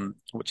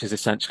 which is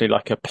essentially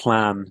like a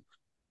plan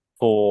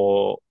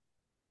for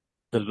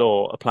the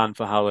law, a plan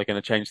for how they're going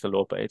to change the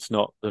law, but it's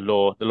not the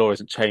law. The law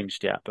isn't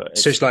changed yet, but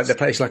So it's like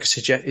it's it's like a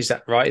suggest. Is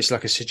that right? It's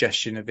like a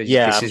suggestion of this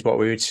yeah, is what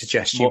we would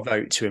suggest you more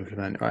vote to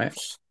implement, right?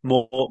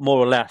 more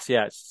or less,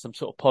 yeah, it's some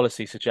sort of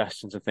policy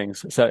suggestions and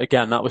things. So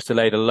again, that was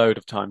delayed a load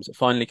of times. It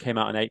finally came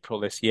out in April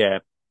this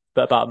year,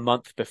 but about a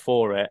month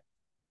before it,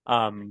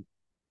 um,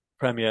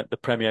 the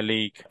Premier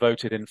League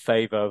voted in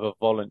favour of a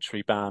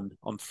voluntary ban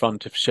on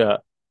front of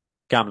shirt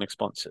gambling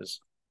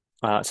sponsors.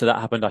 So that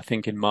happened, I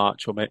think, in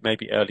March or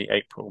maybe early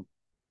April,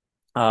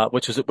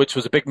 which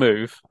was a big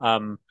move,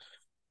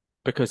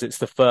 because it's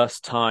the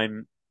first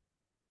time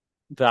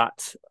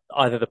that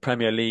either the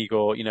Premier League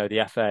or the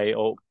FA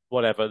or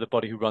whatever the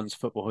body who runs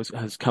football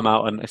has come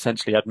out and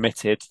essentially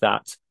admitted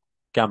that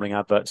gambling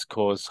adverts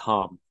cause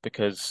harm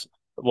because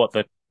what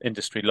the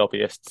industry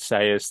lobbyists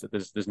say is that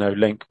there's no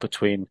link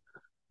between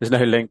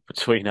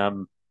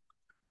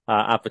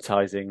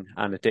advertising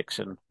and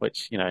addiction,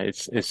 which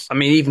is I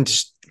mean, even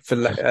just for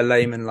a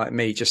layman like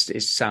me, just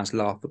it sounds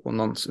laughable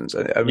nonsense.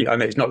 I mean, I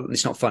know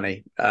it's not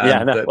funny,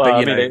 yeah, no, but well,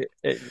 I mean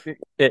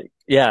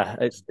yeah,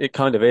 it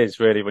kind of is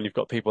really when you've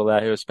got people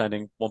there who are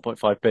spending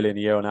 1.5 billion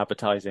a year on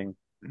advertising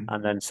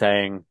and then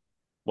saying,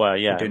 well,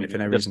 we're yeah, I doing it mean, for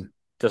no it reason.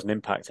 doesn't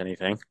impact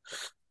anything.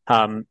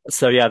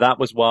 So yeah, that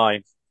was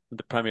why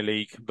the Premier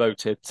League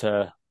voted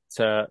to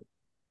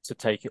to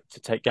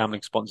take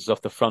gambling sponsors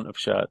off the front of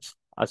shirts.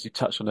 As you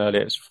touched on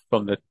earlier, it's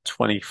from the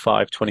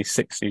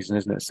 25-26 season,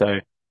 isn't it? So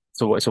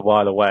it's a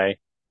while away.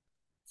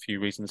 A few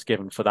reasons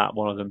given for that.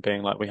 One of them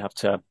being like we have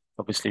to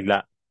obviously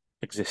let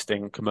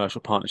existing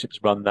commercial partnerships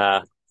run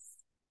there.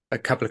 A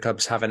couple of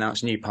clubs have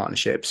announced new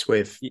partnerships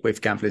with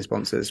gambling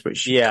sponsors,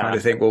 which you Yeah, kind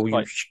of think, well, you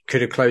quite,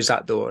 could have closed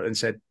that door and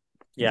said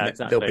yeah,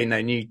 there'll be exactly.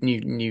 no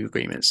new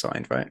agreements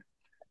signed, right?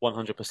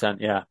 100%,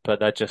 yeah. But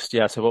they're just,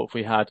 yeah. So what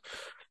we had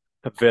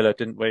at Villa,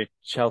 didn't we?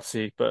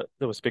 Chelsea, but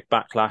there was a big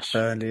backlash.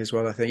 Burnley as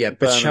well, I think. Yeah,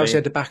 but Chelsea Burnley,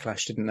 had the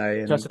backlash, didn't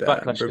they? Chelsea And had the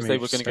backlash because they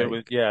removed were going to go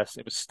with, Stake. yes,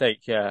 it was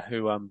Stake, yeah,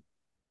 who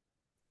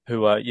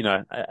you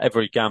know,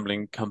 every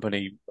gambling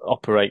company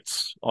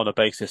operates on a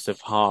basis of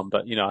harm,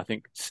 but you know, I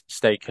think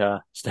Stake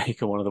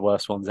Stake are one of the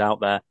worst ones out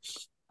there.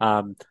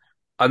 Um,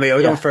 I mean,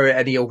 I don't yeah, throw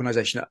any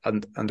organisation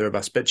under a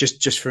bus, but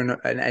just for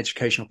an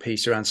educational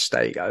piece around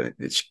Stake,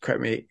 correct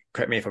me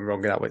if I'm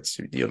wrong. That which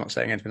you're not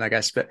saying anything, I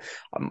guess. But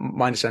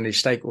my understanding is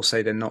Stake will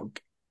say they're not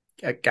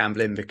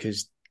gambling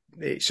because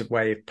it's a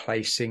way of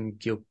placing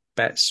your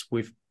bets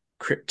with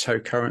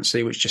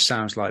cryptocurrency, which just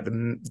sounds like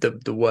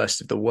the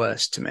worst of the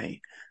worst to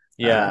me.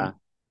 yeah.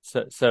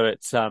 So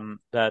it's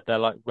they're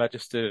like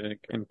registered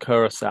in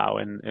Curacao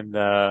in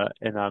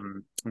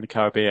the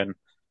Caribbean,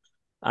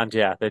 and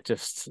yeah,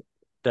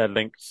 they're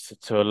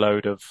linked to a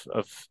load of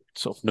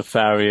sort of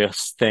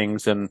nefarious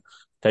things, and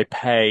they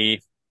pay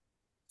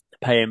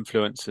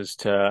influencers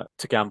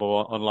to gamble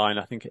online.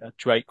 I think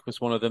Drake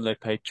was one of them. They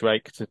paid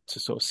Drake to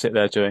sort of sit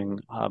there doing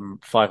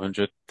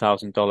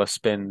 $500,000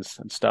 spins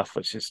and stuff,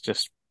 which is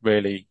just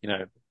really, you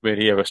know,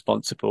 really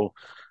irresponsible,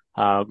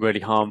 really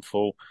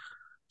harmful.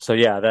 So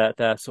yeah,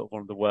 they're sort of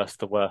one of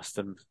the worst,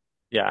 and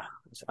yeah,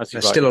 as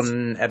They're you're right, still it's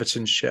on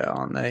Everton's shirt,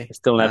 aren't they? it's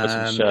still an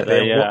Everton Are shirt they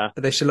there. on what? Yeah,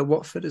 Are they still at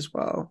Watford as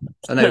well?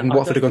 I know I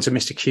Watford don't. have gone to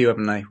Mr. Q,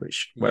 haven't they?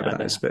 Which whatever Yeah,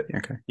 that is, but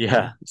okay.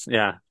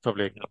 yeah,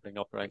 probably a gambling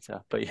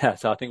operator. But yeah,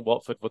 so I think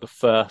Watford were the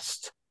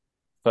first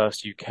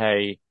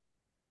UK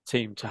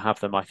team to have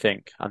them, I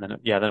think, and then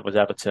yeah, then it was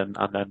Everton,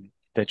 and then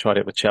they tried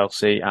it with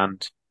Chelsea,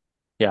 and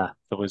yeah,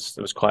 there was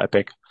quite a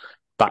big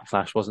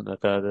backlash, wasn't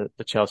there?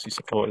 The Chelsea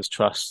supporters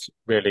trust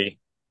really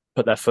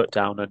put their foot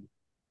down, and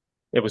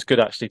it was good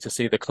actually to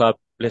see the club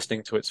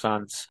listening to its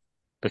fans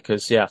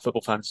because yeah,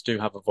 football fans do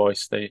have a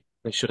voice. They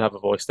should have a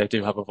voice. They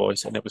do have a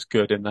voice, and it was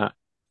good in that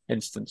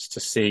instance to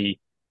see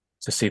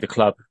the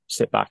club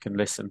sit back and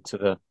listen to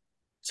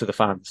the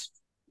fans.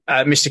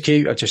 Mr.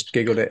 Q, I just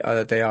googled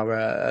it. They are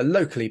a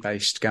locally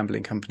based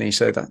gambling company,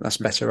 so that's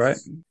better, right?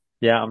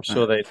 Yeah, I'm Uh,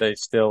 sure they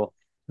still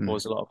mm,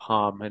 cause a lot of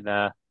harm in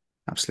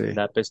absolutely.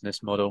 their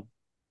business model.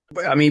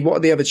 I mean, what are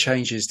the other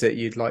changes that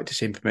you'd like to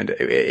see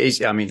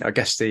implemented? I mean, I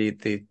guess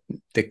the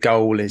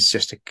goal is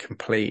just a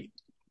complete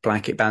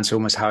blanket ban to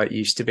almost how it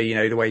used to be. You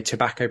know, the way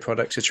tobacco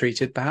products are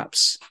treated,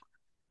 perhaps.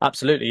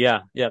 Absolutely,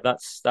 yeah, yeah.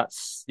 That's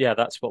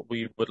what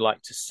we would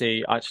like to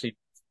see. I actually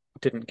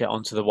didn't get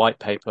onto the white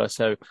paper,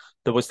 so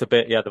there was the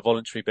bit, yeah, the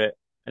voluntary bit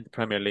in the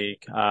Premier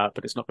League, but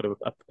it's not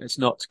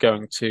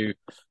going to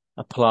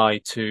apply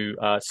to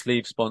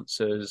sleeve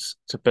sponsors,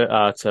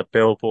 to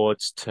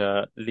billboards,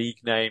 to league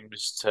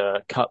names,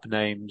 to cup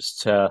names,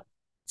 to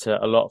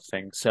a lot of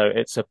things. So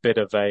it's a bit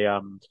of a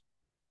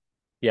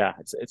yeah,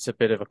 it's a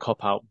bit of a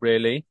cop out,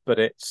 really, but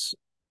it's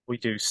we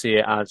do see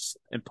it as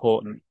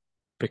important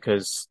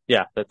because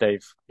yeah,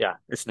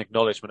 it's an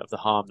acknowledgement of the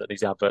harm that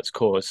these adverts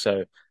cause.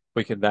 So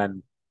we can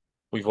then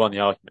we've won the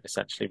argument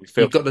essentially. We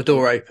feel You've got the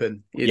door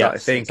open, you'd like to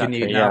yes, think, and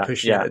you're exactly, now yeah,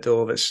 pushing at yeah, a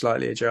door that's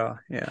slightly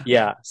ajar. Yeah.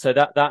 yeah. So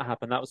that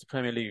happened. That was the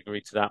Premier League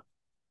agreed to that.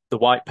 The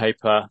white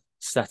paper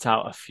set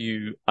out a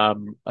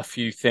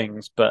few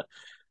things, but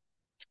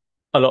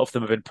a lot of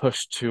them have been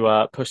pushed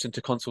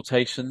into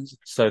consultations,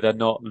 so they're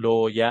not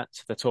law yet.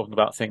 They're talking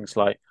about things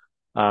like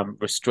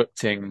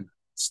restricting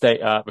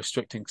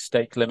restricting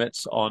stake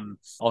limits on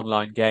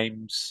online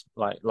games,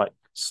 like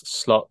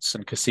slots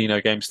and casino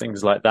games,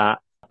 things like that.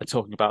 They're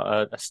talking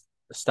about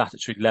a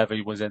statutory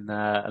levy was in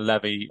there, a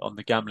levy on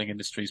the gambling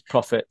industry's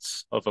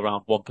profits of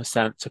around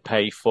 1% to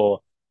pay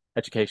for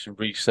education,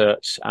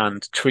 research,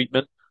 and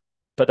treatment.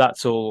 But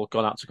that's all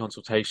gone out to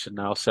consultation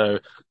now, so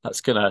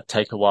that's going to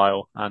take a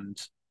while. And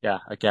yeah,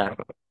 again,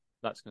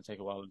 that's going to take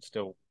a while, and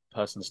still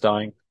persons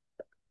dying.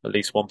 At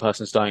least one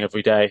person's dying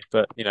every day,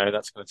 but you know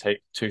that's going to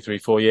take 2, 3,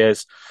 4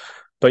 years.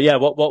 But yeah,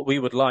 what we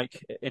would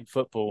like in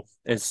football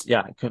is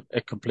yeah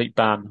a complete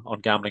ban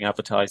on gambling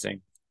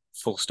advertising,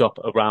 full stop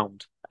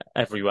around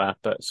everywhere,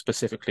 but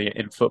specifically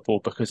in football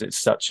because it's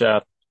such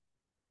a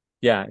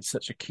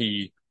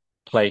key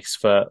place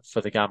for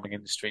the gambling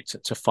industry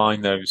to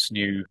find those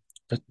new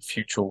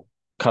future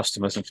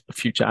customers and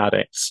future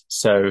addicts.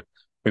 So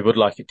we would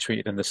like it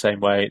treated in the same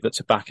way that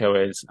tobacco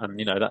is, and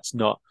you know that's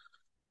not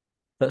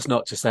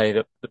to say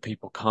that the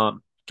people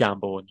can't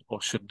gamble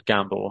or shouldn't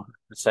gamble.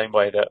 The same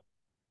way that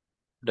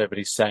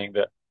nobody's saying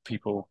that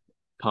people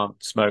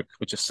can't smoke.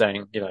 We're just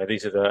saying, you know,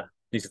 these are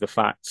the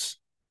facts.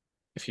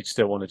 If you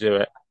still want to do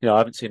it, you know, I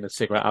haven't seen a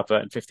cigarette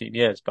advert in 15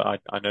 years, but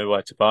I know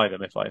where to buy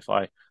them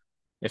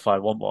if I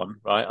want one,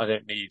 right? I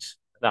don't need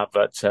an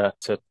advert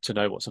to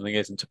know what something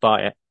is and to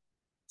buy it.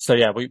 So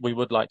yeah, we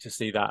would like to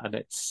see that, and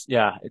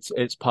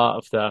it's part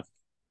of the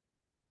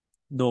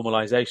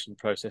normalization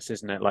process,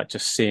 isn't it? Like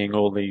just seeing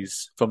all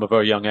these from a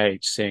very young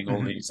age,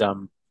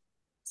 Mhm.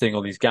 seeing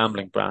all these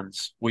gambling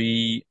brands.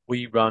 We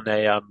run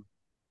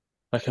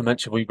like I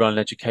mentioned, we run an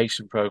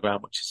education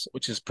program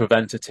which is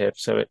preventative.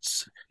 So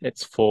it's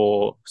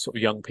for sort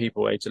of young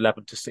people aged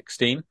 11 to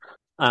 16.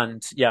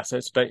 And yeah, so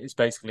it's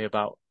basically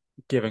about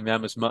giving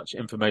them as much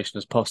information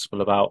as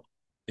possible about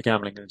the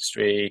gambling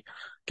industry,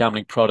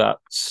 gambling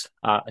products,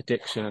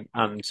 addiction,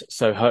 and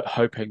so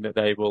hoping that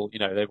they will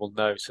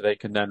know so they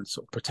can then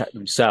sort of protect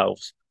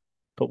themselves.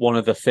 But one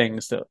of the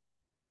things that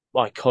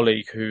my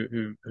colleague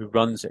who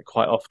runs it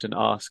quite often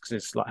asks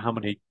is like, how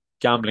many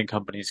gambling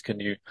companies can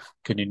you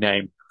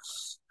name?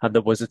 And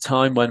there was a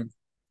time when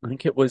I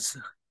think it was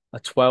a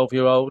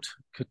 12-year-old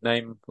could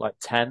name like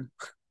 10,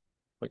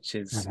 which Oh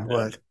is my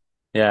word!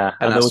 yeah.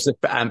 And And there was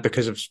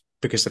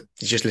because of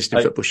just listing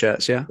a, football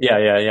shirts, yeah.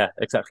 yeah,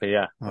 exactly,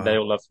 yeah. And they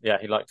Wow. all love, yeah,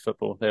 he liked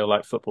football. They all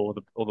liked football,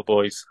 all the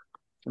boys.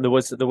 And there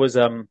was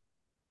a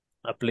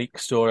bleak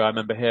story I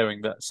remember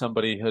hearing that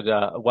somebody had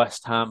a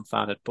West Ham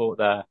fan had bought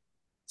their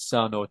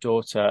son or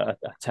daughter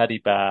a teddy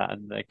bear,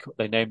 and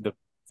they named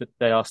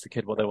they asked the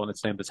kid what they wanted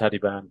to name the teddy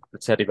bear, and the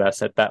teddy bear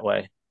said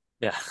Betway.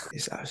 Yeah.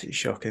 It's absolutely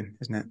shocking,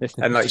 isn't it?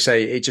 And like you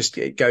say,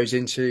 it goes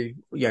into,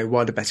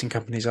 why the betting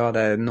companies are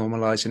there,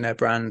 normalizing their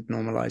brand,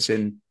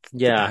 normalizing the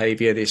Yeah,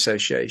 behavior, the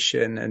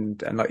association,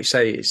 and like you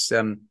say, it's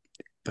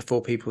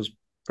before people's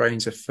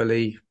brains are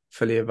fully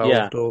yeah,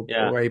 evolved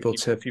yeah. or able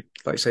to, If you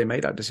like you say,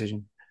 make that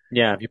decision.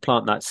 yeah, if you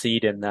plant that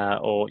seed in there,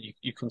 or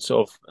you can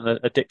sort of an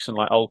addiction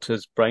like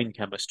alters brain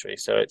chemistry.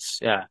 So it's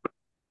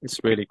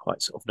really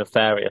quite sort of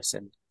nefarious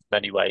in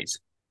many ways.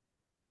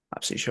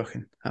 Absolutely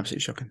shocking.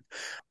 Absolutely shocking.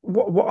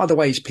 What other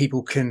ways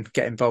people can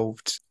get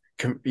involved?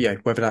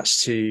 Whether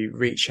that's to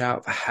reach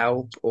out for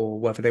help or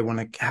whether they want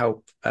to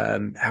help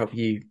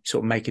you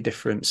sort of make a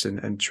difference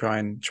and try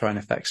and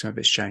affect some of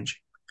this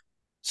change.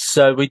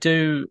 So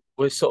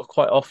we're sort of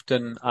quite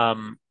often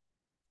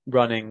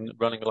running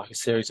like a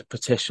series of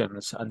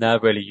petitions, and they're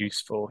really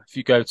useful. If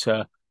you go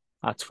to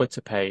our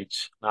Twitter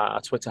page,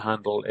 our Twitter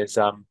handle is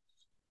at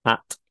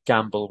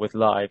Gamble with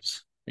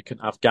Lives. We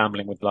couldn't have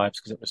gambling with lives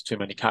because it was too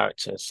many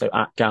characters. So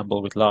at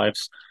Gamble with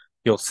Lives,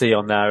 you'll see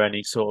on there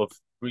any sort of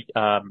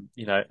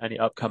any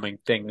upcoming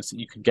things that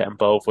you can get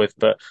involved with.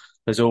 But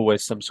there's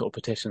always some sort of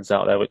petitions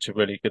out there which are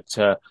really good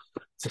to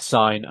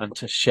sign and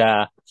to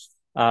share.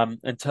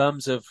 In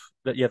terms of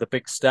the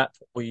big step,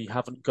 we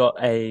haven't got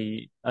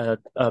a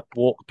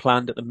walk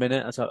planned at the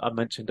minute. As I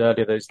mentioned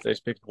earlier, those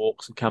big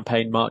walks and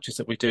campaign marches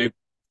that we do.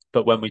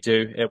 But when we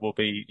do, it will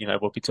be,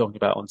 we'll be talking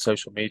about on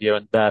social media,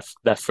 and they're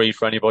free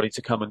for anybody to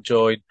come and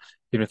join,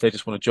 even if they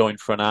just want to join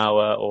for an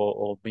hour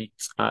or meet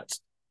at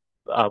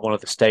one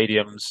of the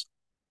stadiums.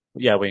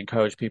 Yeah, we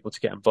encourage people to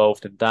get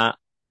involved in that.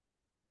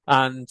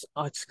 And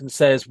I just can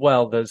say as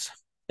well,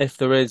 if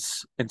there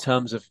is in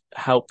terms of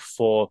help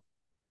for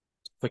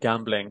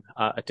gambling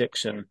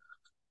addiction,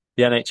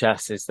 the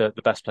NHS is the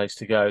best place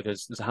to go.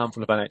 There's a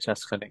handful of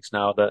NHS clinics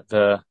now that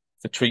the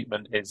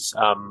treatment is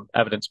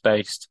evidence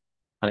based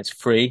and it's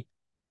free.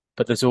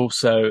 But there's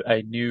also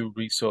a new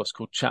resource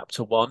called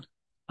Chapter One,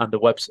 and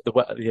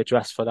the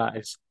address for that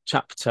is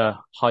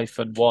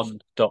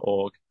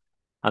chapter-1.org,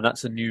 and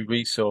that's a new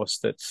resource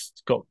that's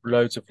got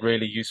loads of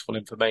really useful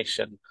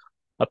information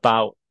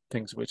about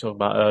things that we were talking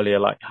about earlier,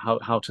 like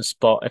how to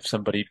spot if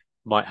somebody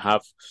might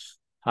have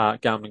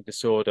gambling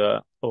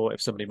disorder or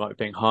if somebody might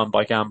be being harmed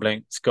by gambling.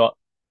 It's got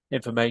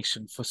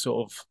information for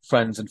sort of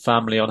friends and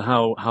family on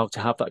how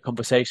to have that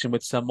conversation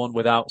with someone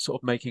without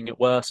sort of making it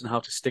worse, and how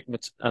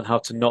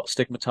to not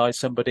stigmatize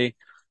somebody.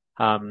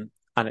 And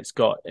it's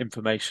got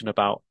information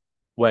about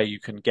where you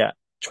can get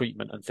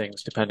treatment and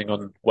things depending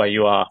on where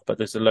you are. But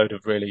there's a load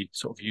of really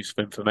sort of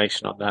useful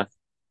information on there.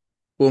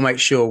 We'll make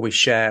sure we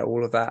share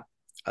all of that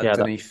Yeah,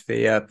 underneath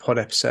the pod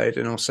episode,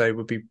 and also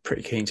we'll be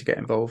pretty keen to get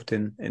involved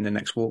in the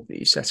next walk that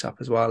you set up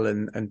as well,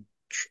 and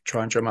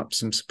try and drum up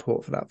some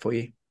support for that for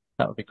you.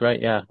 that would be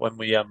great. Yeah, when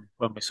we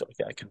sort of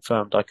get it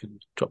confirmed, I can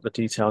drop the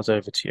details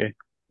over to you.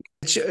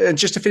 And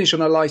just to finish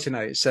on a lighter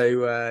note,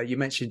 so you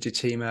mentioned your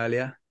team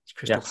earlier, it's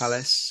Crystal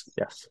Palace.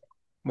 Yes.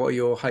 What are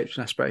your hopes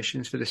and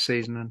aspirations for this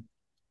season? Then?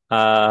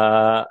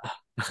 Uh,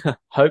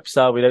 hopes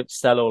are we don't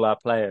sell all our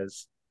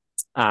players,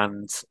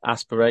 and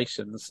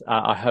aspirations.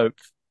 I hope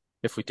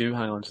if we do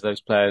hang on to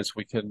those players,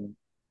 we can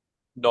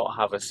not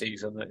have a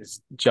season that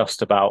is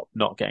just about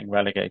not getting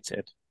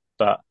relegated,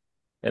 but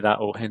that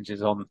all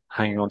hinges on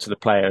hanging on to the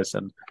players,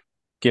 and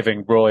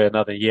giving Roy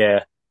another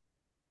year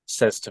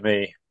says to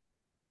me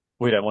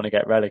we don't want to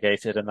get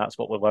relegated, and that's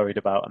what we're worried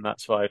about, and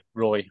that's why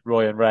Roy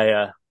and Ray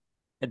are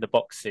in the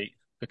box seat,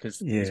 because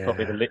he's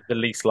probably the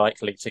least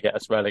likely to get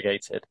us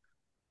relegated.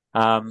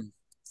 So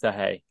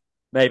hey,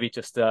 maybe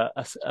just a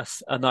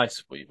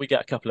nice. We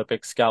get a couple of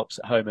big scalps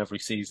at home every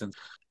season.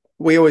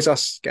 We always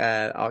ask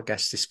our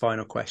guests this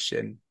final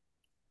question.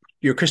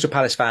 You're a Crystal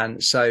Palace fan,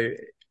 so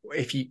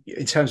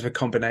in terms of a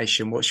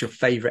combination, what's your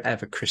favourite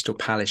ever Crystal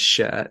Palace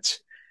shirt?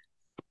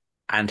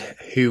 And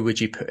who would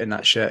you put in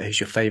that shirt? Who's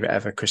your favourite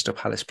ever Crystal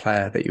Palace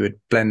player that you would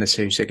blend the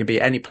two? So it can be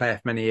any player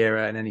from any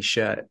era and any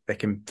shirt. They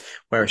can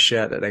wear a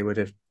shirt that they would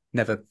have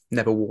never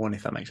worn,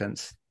 if that makes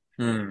sense.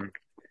 I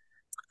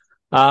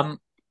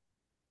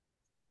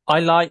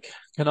like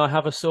Can I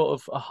have a sort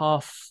of a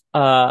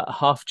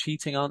half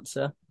cheating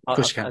answer? Of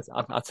course you can.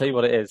 I'll tell you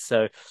what it is.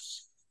 So,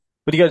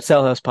 when you go to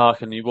Selhurst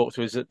Park and you walk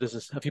through,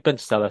 have you been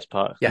to Selhurst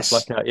Park? It's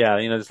like Yes.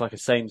 there's like a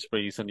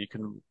Sainsbury's and you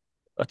can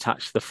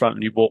attach to the front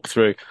and you walk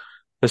through.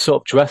 The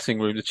sort of dressing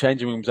room, the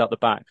changing rooms out the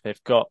back.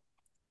 They've got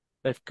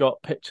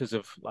pictures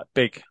of like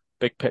big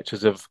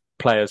pictures of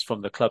players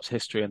from the club's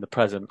history and the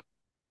present.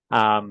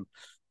 Um,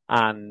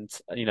 and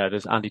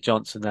there's Andy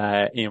Johnson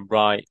there, Ian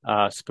Wright,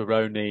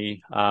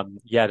 Speroni,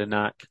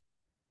 Jedinak,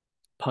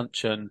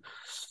 Punchin,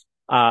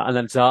 and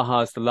then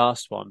Zaha is the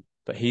last one.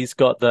 But he's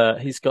got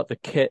the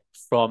kit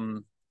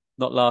from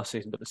not last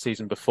season, but the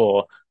season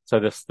before. So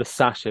the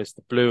sashes,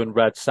 the blue and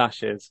red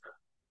sashes.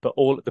 But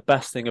the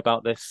best thing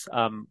about this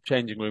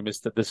changing room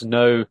is that there's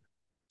no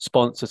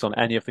sponsors on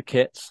any of the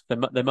kits.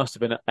 They must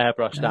have been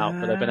airbrushed out,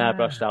 but they've been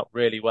airbrushed out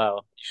really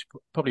well. You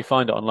should probably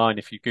find it online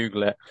if you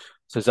Google it.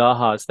 So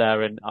Zaha is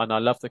there, and I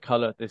love the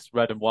color, this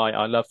red and white.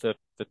 I love the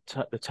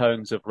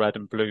tones of red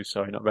and blue.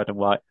 Sorry, not red and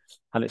white.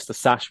 And it's the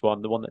sash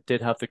one, the one that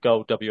did have the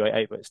gold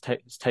W88, but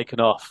it's taken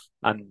off.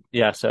 And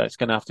yeah, so it's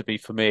going to have to be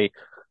for me,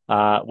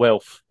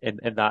 Wilf in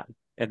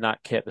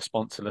that kit, the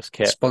sponsorless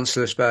kit,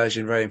 Sponsorless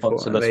version, very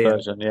sponsorless importantly.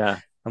 version. Yeah.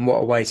 And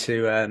what a way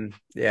to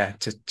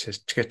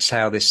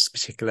tail this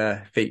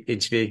particular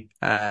interview.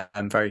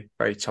 Very,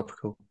 very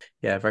topical.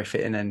 Yeah, very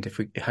fitting. And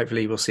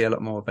hopefully we'll see a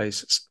lot more of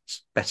those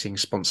betting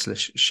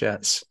sponsorless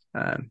shirts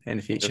in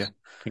the future.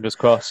 Fingers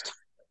crossed.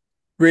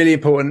 Really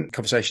important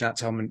conversation, that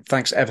Tom, and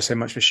thanks ever so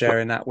much for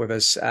sharing that with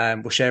us.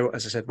 We'll share,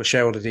 as I said,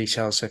 all the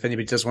details. So if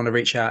anybody does want to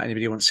reach out,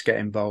 anybody wants to get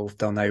involved,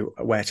 they'll know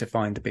where to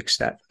find the Big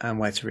Step and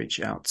where to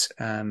reach out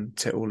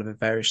to all of the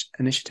various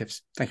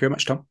initiatives. Thank you very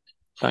much, Tom.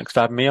 Thanks for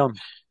having me on.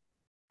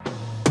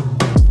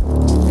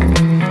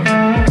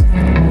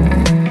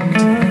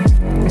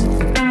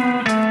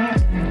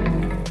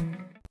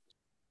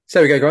 So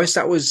there we go, guys.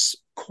 That was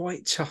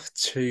quite tough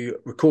to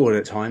record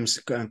at times,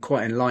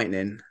 quite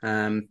enlightening.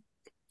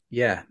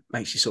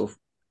 Makes you sort of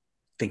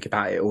think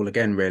about it all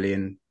again, really,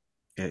 and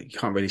you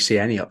can't really see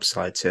any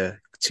upside to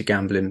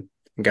gambling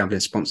and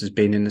gambling sponsors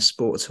being in the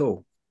sport at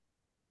all.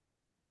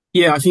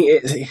 Yeah, I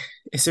think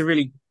it's a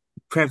really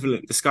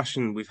prevalent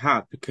discussion we've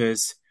had,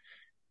 because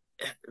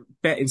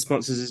betting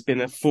sponsors has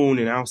been a thorn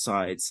in our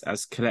sides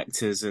as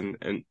collectors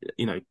and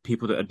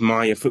people that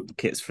admire football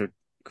kits for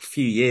a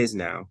few years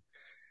now.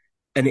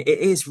 And it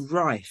is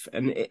rife,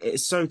 and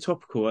it's so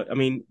topical. I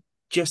mean,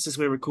 just as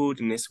we're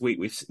recording this week,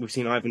 we've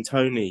seen Ivan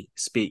Toney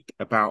speak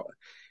about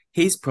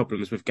his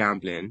problems with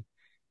gambling,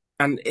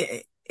 and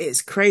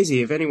it's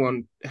crazy if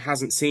anyone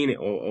hasn't seen it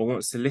or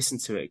wants to listen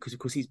to it, because of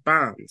course he's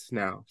banned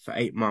now for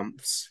 8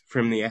 months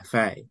from the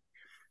FA.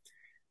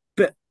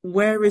 But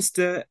where is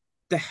the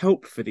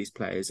help for these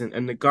players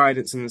and the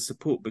guidance and the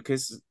support?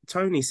 Because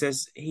Tony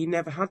says he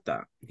never had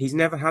that. He's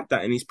never had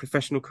that in his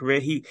professional career.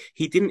 He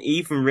didn't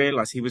even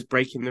realise he was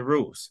breaking the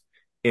rules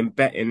in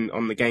betting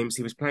on the games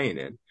he was playing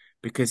in,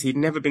 because he'd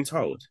never been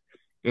told.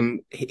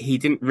 And he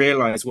didn't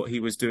realise what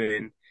he was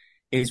doing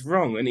is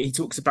wrong. And he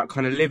talks about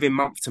kind of living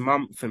month to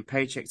month and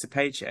paycheck to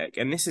paycheck.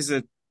 And this is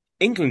a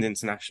England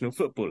international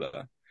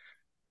footballer.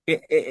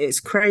 It's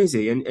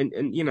crazy. And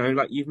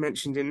like you've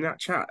mentioned in that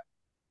chat,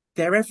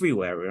 they're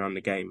everywhere around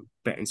the game,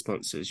 betting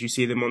sponsors. You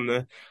see them on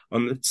the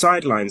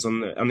sidelines,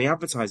 on the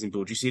advertising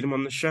board. You see them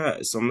on the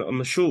shirts, on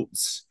the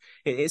shorts.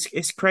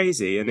 It's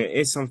crazy, and it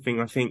is something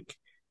I think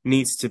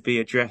needs to be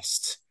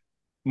addressed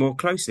more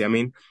closely. I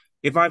mean,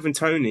 if Ivan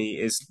Toney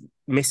is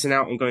missing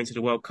out on going to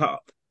the World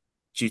Cup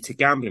due to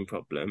gambling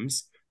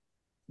problems,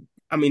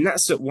 I mean,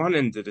 that's at one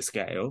end of the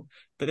scale.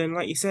 But then,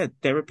 like you said,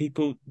 there are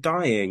people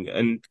dying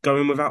and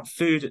going without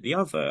food at the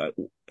other.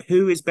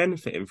 Who is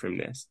benefiting from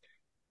this?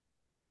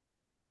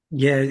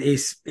 Yeah,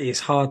 it's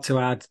hard to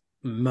add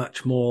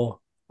much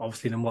more,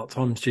 obviously, than what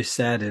Tom's just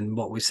said and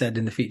what we said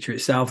in the feature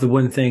itself. The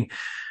one thing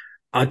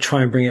I'd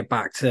try and bring it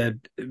back to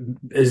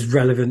as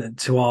relevant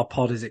to our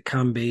pod as it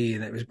can be,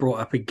 and it was brought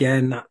up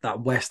again,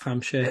 that West Ham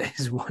shirt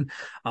is one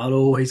I'll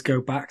always go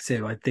back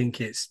to. I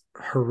think it's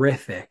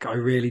horrific. I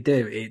really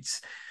do.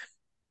 It's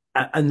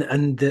and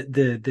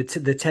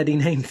the Teddy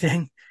name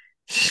thing.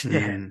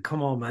 Shit,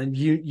 come on, man.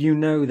 You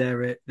know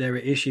there are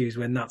issues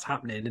when that's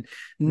happening,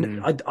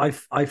 and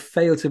I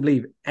fail to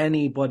believe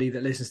anybody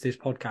that listens to this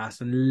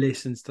podcast and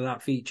listens to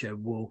that feature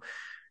will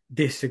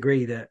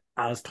disagree that,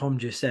 as Tom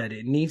just said,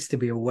 it needs to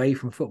be away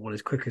from football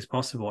as quick as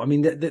possible. I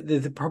mean,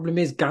 the problem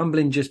is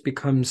gambling just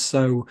becomes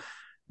so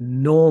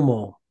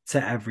normal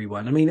to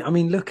everyone. I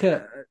mean, look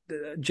at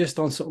just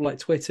on sort of like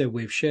Twitter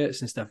with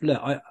shirts and stuff.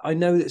 Look, I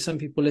know that some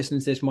people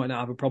listening to this might not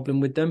have a problem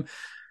with them,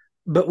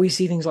 but we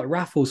see things like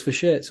raffles for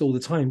shirts all the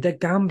time. They're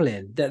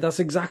gambling.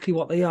 That's exactly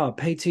what they are.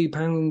 Pay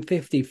 £2.50,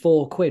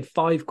 £4,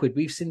 £5.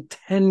 We've seen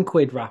 10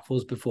 quid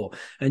raffles before,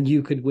 and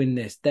you could win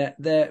this.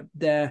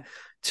 They're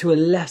to a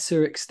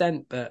lesser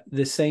extent, but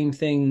the same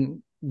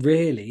thing,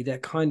 really. They're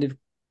kind of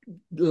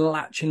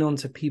latching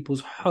onto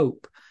people's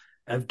hope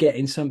of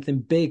getting something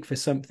big for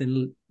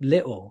something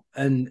little.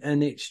 And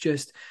it's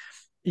just,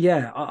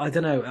 yeah, I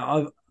don't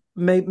know.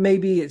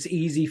 maybe it's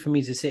easy for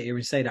me to sit here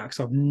and say that because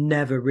I've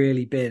never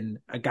really been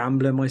a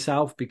gambler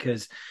myself,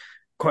 because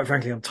quite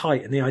frankly, I'm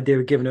tight, and the idea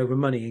of giving over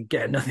money and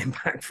getting nothing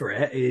back for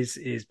it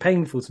is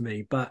painful to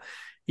me. But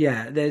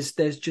yeah, there's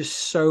just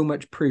so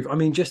much proof. I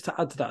mean, just to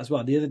add to that as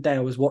well, the other day I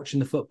was watching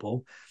the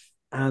football,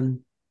 and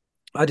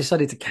I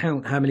decided to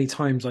count how many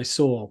times I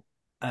saw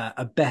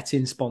a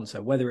betting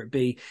sponsor, whether it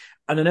be,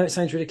 and I know it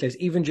sounds ridiculous,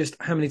 even just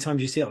how many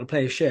times you see it on a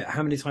player's shirt,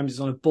 how many times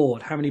it's on a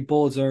board, how many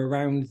boards are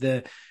around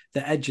the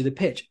edge of the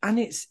pitch, and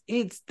it's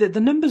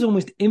the number's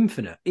almost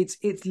infinite.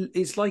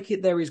 It's like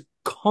there is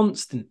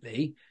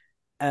constantly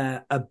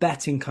a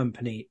betting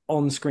company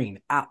on screen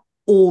at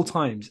all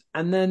times,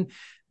 and then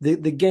the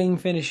game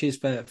finishes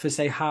for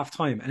say half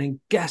time, and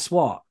then guess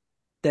what?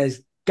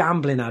 There's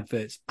gambling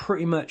adverts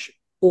pretty much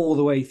all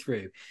the way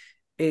through.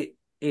 It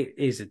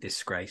is a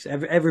disgrace.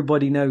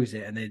 Everybody knows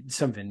it, and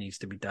something needs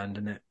to be done,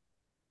 doesn't it?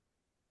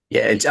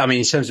 Yeah, I mean,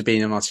 in terms of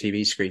being on our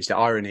TV screens, the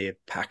irony of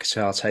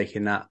Paquetá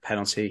taking that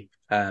penalty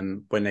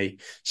when they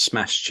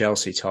smashed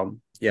Chelsea,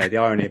 Tom. Yeah, the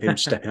irony of him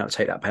stepping up to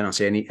take that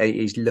penalty, and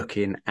he's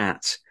looking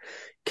at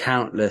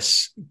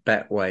countless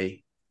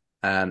Betway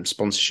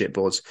sponsorship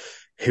boards,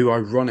 who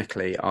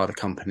ironically are the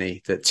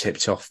company that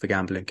tipped off the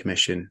Gambling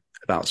Commission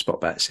about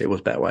spot bets. It was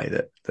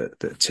Betway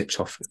that tipped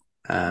off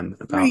about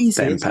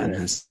betting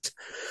patterns.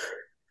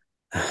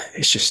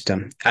 It's just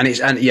and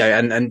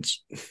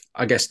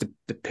I guess the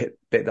bit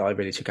that I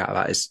really took out of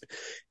that is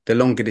the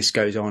longer this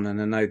goes on,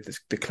 and I know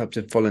the clubs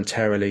have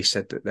voluntarily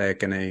said that they're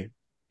going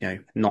to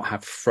not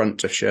have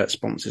front of shirt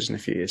sponsors in a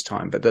few years'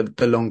 time, but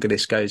the longer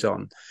this goes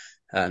on,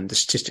 the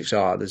statistics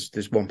are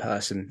there's one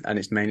person, and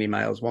it's mainly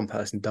males, one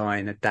person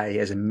dying a day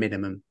as a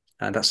minimum,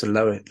 and that's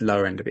the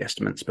lower end of the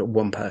estimates, but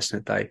one person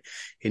a day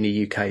in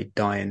the UK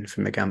dying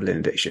from a gambling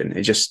addiction.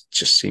 It just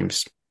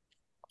seems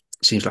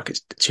like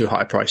it's too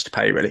high a price to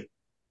pay, really.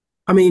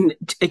 I mean,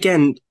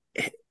 again,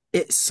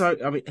 it's so,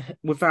 I mean,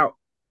 without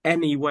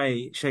any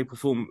way, shape or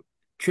form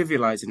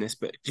trivializing this,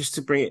 but just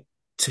to bring it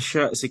to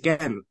shirts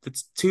again, the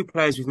two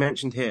players we've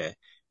mentioned here,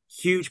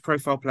 huge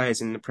profile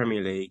players in the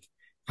Premier League,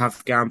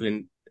 have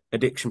gambling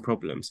addiction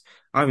problems.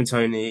 Ivan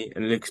Toney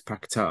and Lucas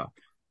Paquetá.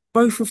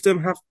 Both of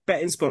them have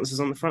betting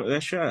sponsors on the front of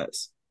their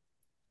shirts.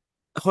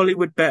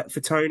 Hollywood Bet for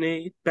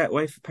Toney,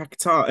 Betway for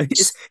Paquetá.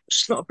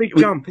 It's not a big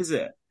jump, is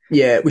it?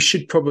 Yeah, we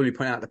should probably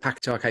point out the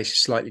Paquetá case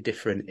is slightly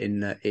different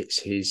in that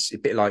it's a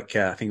bit like,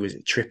 I think it was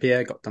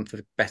Trippier got done for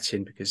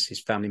betting because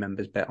his family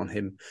members bet on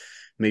him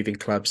moving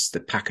clubs. The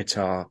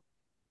Paquetá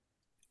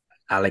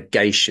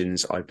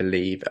allegations, I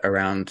believe,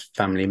 around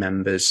family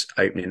members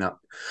opening up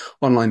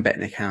online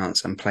betting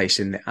accounts and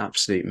placing the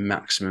absolute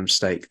maximum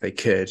stake they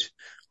could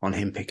on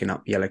him picking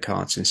up yellow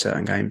cards in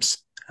certain games.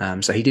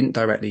 So he didn't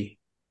directly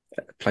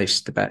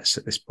place the bets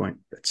at this point,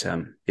 but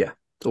yeah,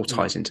 it all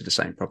ties into the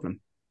same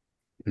problem.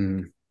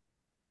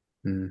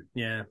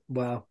 Yeah,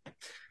 well,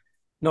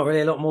 not really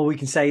a lot more we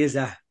can say, is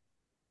there?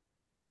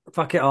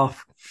 Fuck it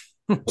off.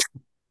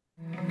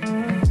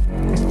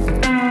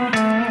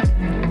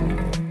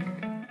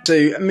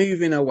 So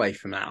moving away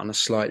from that on a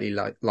slightly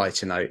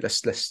lighter note,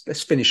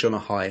 let's finish on a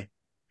high.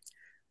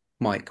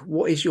 Mike,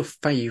 what is your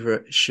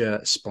favourite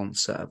shirt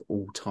sponsor of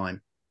all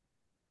time?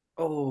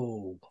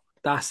 Oh,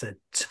 that's a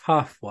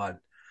tough one.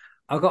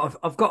 I've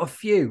got a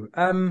few.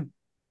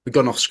 We've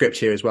gone off script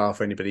here as well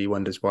for anybody who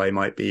wonders why he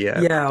might be.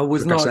 Yeah, I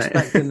was not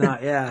expecting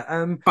that.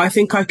 Yeah. I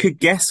think I could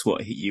guess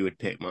what you would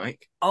pick,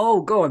 Mike.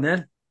 Oh, go on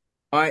then.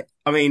 I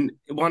mean,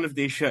 one of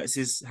these shirts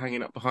is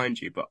hanging up behind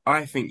you, but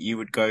I think you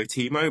would go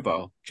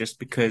T-Mobile just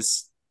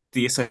because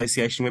the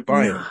association with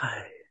Bayern.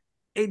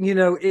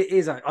 No. It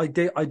is. I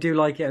do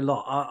like it a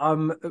lot.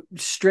 I'm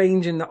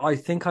strange in that I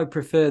think I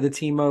prefer the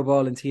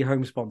T-Mobile and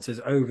T-Home sponsors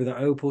over the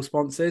Opal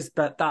sponsors,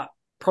 but that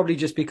probably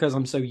just because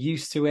I'm so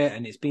used to it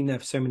and it's been there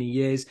for so many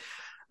years.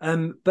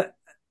 But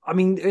I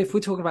mean, if we're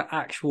talking about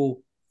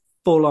actual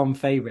full-on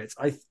favourites,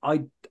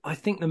 I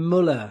think the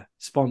Muller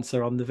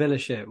sponsor on the Villa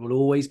shirt will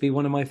always be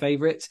one of my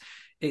favourites.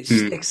 It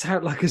sticks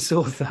out like a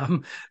sore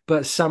thumb,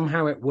 but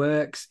somehow it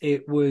works.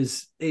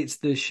 It's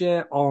the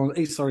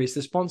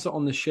sponsor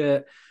on the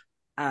shirt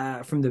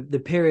from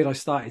the period I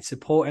started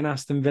supporting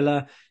Aston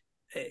Villa.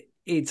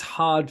 It's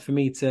hard for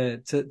me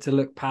to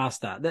look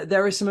past that.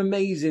 There are some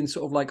amazing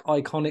sort of like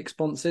iconic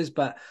sponsors,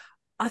 but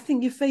I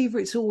think your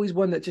favourite's always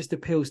one that just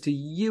appeals to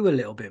you a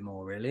little bit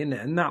more, really, isn't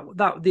it? And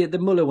the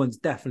Muller one's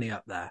definitely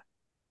up there.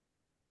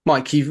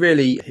 Mike, you've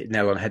really hit the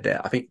nail on the head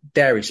there. I think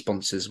dairy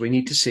sponsors, we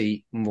need to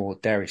see more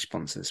dairy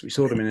sponsors. We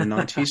saw them in the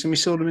 90s and we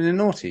saw them in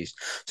the noughties.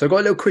 So I've got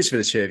a little quiz for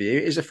the two of you.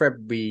 It is a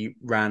thread we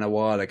ran a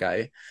while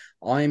ago.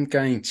 I'm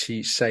going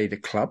to say the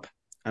club,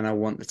 and I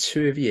want the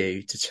two of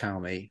you to tell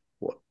me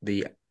what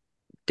the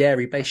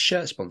dairy-based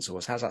shirt sponsor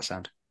was. How's that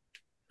sound?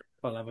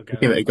 I'll have a go.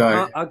 Give it a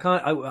go. I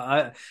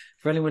can't.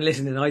 For anyone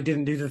listening, I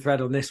didn't do the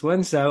thread on this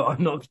one, so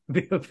I'm not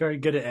going to be very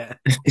good at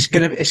it. It's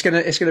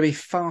gonna be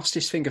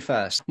fastest finger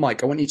first.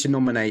 Mike, I want you to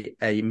nominate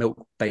a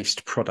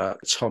milk-based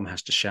product. Tom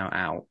has to shout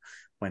out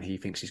when he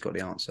thinks he's got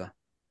the answer.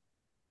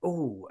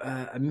 Oh,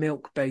 a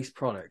milk-based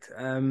product.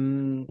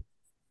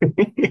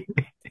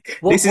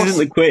 This isn't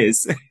the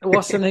quiz.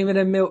 What's the name of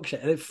the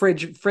milkshake?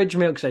 Fridge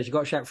milkshake. You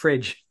got to shout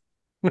fridge.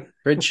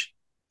 Fridge.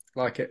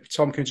 Like it.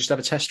 Tom, can we just have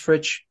a test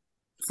fridge?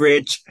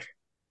 Fridge.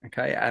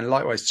 Okay. And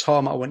likewise,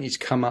 Tom, I want you to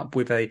come up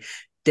with a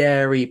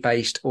dairy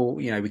based, or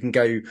we can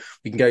go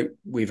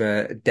with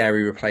a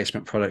dairy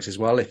replacement product as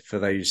well, if for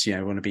those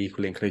want to be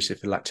equally inclusive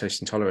for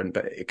lactose intolerant.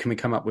 But can we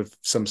come up with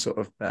some sort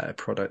of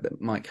product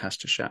that Mike has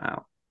to shout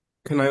out?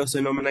 Can I also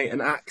nominate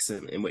an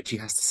accent in which he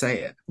has to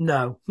say it?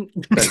 No.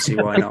 Don't see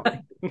why not.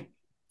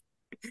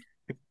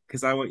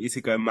 Because I want you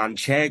to go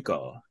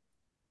Manchego.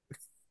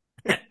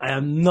 I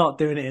am not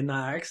doing it in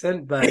that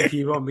accent, but if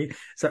you want me,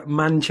 so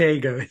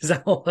Manchego, is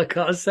that all I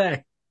gotta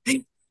say?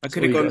 I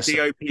could have gone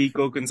DOP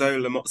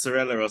Gorgonzola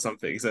mozzarella or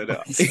something so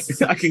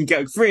that I can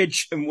get a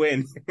fridge and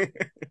win.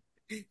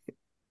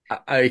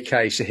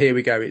 Okay, so here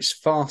we go. It's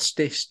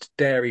fastest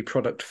dairy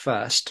product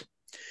first.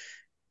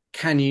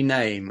 Can you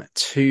name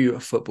 2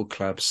 football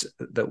clubs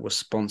that were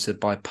sponsored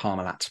by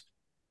Parmalat?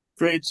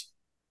 Fridge,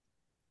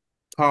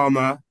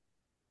 Parma,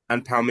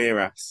 and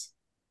Palmeiras.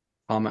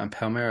 Parma and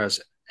Palmeiras.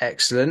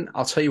 Excellent.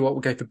 I'll tell you what,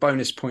 we'll go for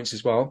bonus points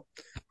as well.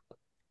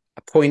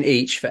 A point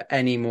each for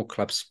any more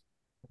clubs.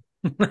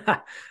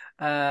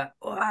 I've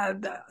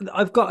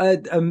got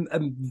a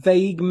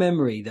vague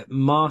memory that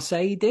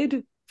Marseille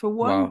did for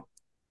one. Wow.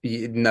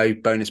 No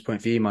bonus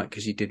point for you, Mike,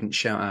 because you didn't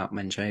shout out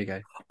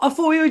Manchego. I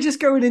thought we were just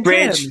going in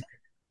Bridge. terms.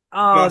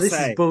 Oh, Marseille.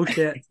 This is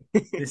bullshit.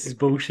 This is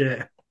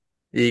bullshit. Are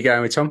you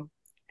going with Tom?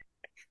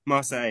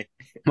 Marseille.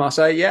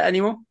 Marseille, yeah, any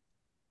more?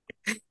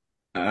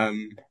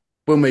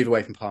 We'll move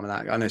away from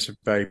Parmalat. I know it's a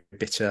very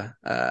bitter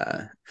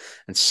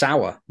and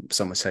sour,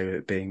 some would say, with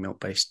it being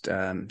milk-based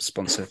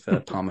sponsor for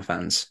Parma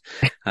fans.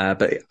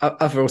 But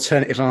other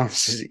alternative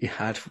answers that you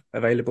had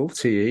available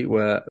to you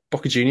were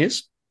Boca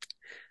Juniors,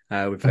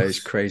 with those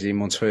crazy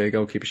Montoya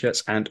goalkeeper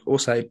shirts, and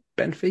also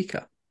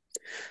Benfica,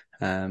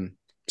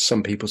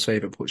 some people's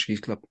favourite Portuguese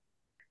club.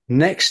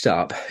 Next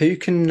up, who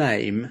can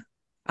name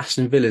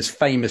Aston Villa's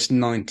famous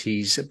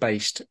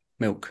 90s-based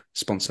milk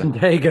sponsor?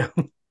 There you go.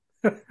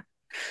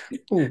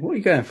 Ooh, what are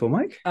you going for,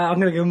 Mike? I'm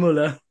going to go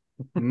Muller.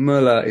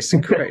 Muller is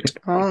the correct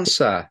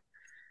answer.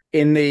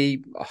 In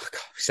the, I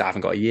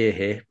haven't got a year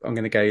here. I'm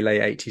going to go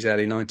late 80s,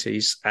 early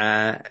 90s.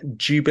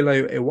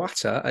 Jubilo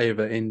Iwata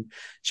over in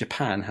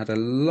Japan had a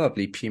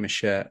lovely Puma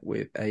shirt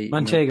with a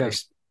Manchego.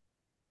 Is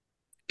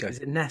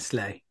it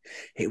Nestle?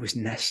 It was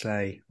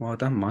Nestle. Well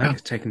done,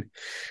 Mike.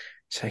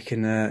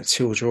 Taking a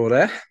 2 draw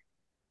there.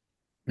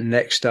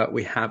 Next up,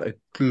 we have a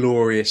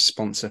glorious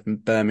sponsor from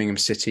Birmingham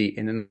City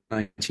in the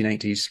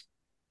 1980s.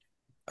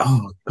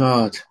 Oh,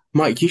 God.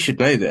 Mike, you should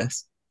know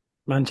this.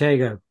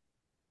 Manchego.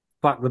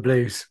 Fuck the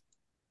Blues.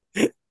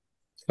 So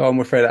I'm going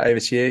to throw that over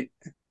to you.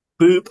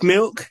 Boob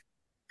milk.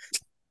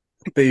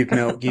 Boob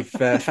milk. You've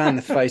found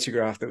the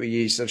photograph that we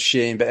used of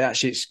Shein, but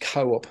actually it's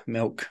Co-op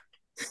milk,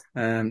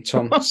 Tom.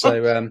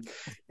 So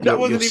that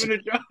wasn't even a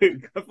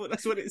joke. I thought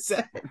that's what it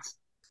said.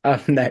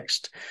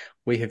 Next,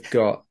 we have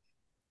got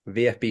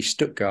VfB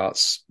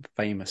Stuttgart's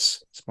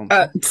famous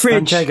sponsor.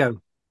 Fridge.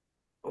 Manchego.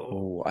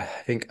 Oh, I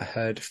think I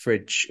heard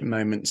Fridge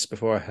moments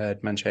before I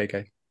heard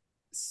Manchego.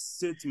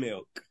 Sud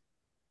milk.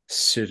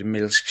 Sud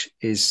milk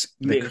is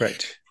the Milk.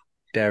 correct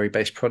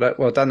dairy-based product.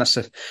 Well done. That's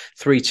a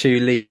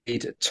 3-2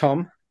 lead,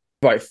 Tom.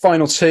 Right,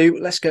 final 2.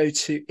 Let's go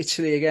to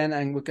Italy again,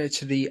 and we'll go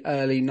to the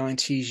early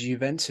 90s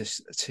Juventus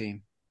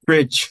team.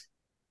 Fridge.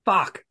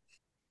 Fuck.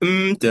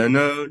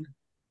 Danone.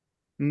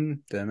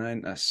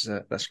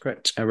 Danone. That's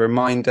correct. A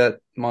reminder,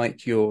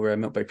 Mike, your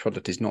milk-based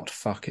product is not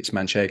fuck, it's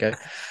Manchego.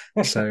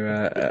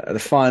 So the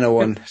final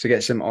one to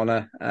get some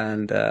honour,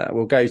 and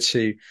we'll go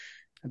to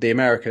the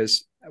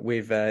Americas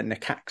with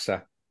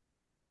Necaxa.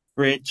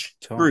 Fridge.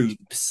 Tom.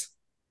 Groups.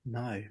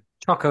 No.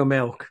 Choco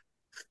milk.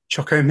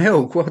 Choco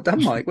milk. Well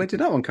done, Mike. Where did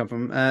that one come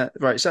from?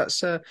 Right, so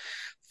that's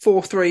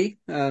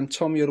 4-3.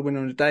 Tom, you're the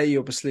winner of the day. You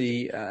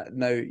obviously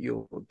know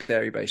your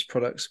dairy-based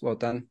products. Well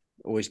done.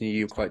 Always knew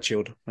you were quite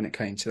chilled when it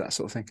came to that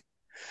sort of thing.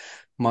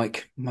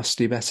 Mike must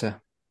do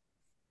better.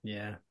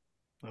 Yeah.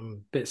 I'm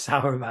a bit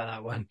sour about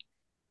that one.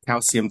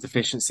 Calcium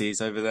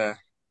deficiencies over there.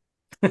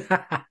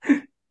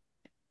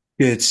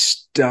 Good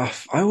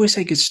stuff. I always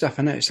say good stuff.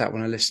 I noticed that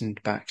when I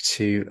listened back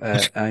to,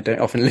 I don't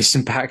often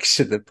listen back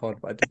to the pod,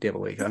 but I did the other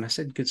week, and I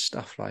said good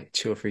stuff like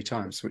 2 or 3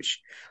 times, which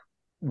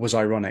was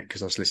ironic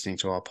because I was listening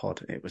to our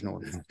pod. It was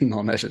not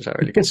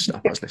necessarily good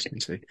stuff I was listening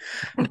to.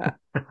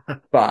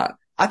 But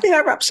I think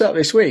that wraps up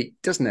this week,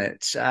 doesn't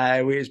it?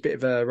 It was a bit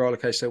of a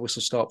rollercoaster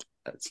whistle stop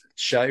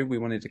show. We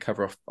wanted to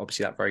cover off,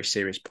 obviously, that very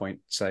serious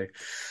point. So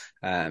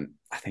I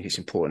think it's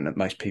important that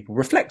most people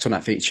reflect on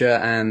that feature,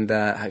 and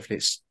hopefully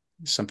it's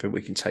something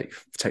we can take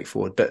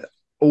forward. But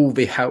all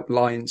the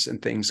helplines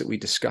and things that we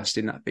discussed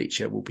in that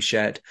feature will be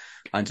shared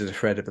under the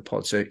thread of the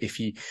pod. So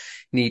if you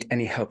need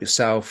any help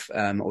yourself,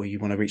 or you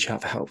want to reach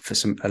out for help for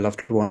a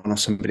loved one or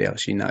somebody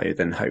else you know,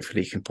 then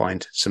hopefully you can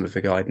find some of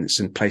the guidance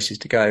and places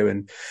to go,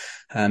 and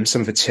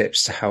some of the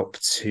tips to help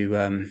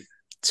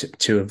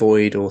to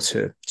avoid or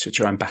to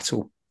try and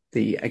battle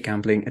the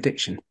gambling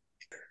addiction.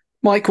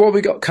 Mike, what have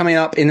we got coming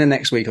up in the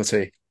next week or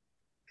two?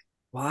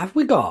 What have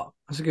we got?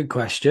 That's a good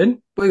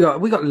question. We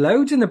got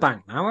loads in the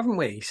bank now, haven't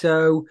we?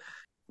 So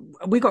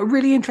we got a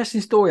really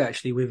interesting story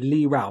actually with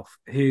Lee Ralph,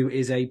 who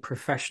is a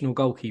professional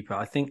goalkeeper.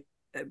 I think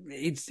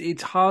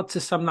it's hard to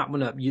sum that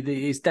one up.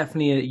 It's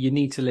definitely you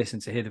need to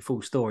listen to hear the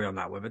full story on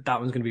that one, but that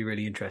one's going to be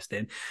really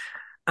interesting.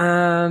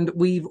 And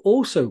we've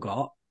also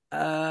got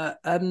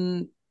what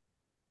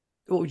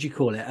would you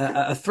call it?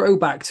 A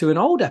throwback to an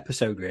old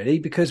episode, really,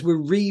 because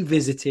we're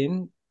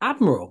revisiting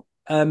Admiral.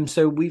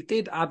 So we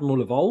did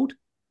Admiral of old,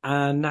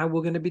 and now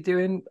we're going to be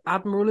doing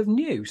Admiral of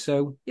new.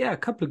 So yeah, a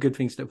couple of good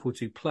things to look forward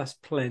to, plus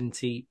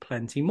plenty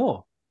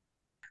more.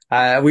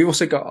 We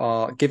also got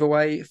our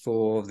giveaway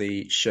for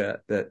the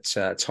shirt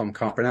that Tom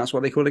can't pronounce.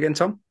 What they call again,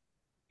 Tom?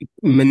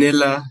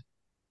 Manila.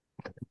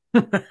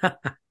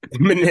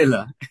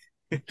 Manila.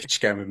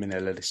 Just going with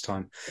Manila this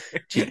time.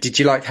 Did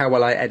you like how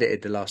well I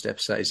edited the last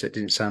episode so it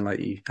didn't sound like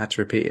you had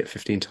to repeat it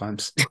 15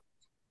 times?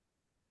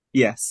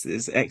 Yes,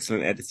 it's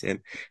excellent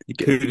editing.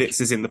 Pulitz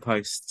is in the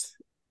post.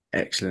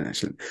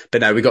 Excellent.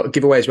 But no, we got a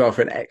giveaway as well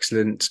for an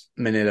excellent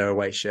Manila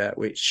away shirt,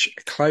 which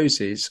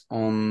closes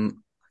on,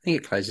 I think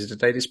it closes the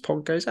day this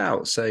pod goes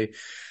out. So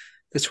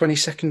the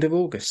 22nd of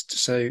August.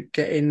 So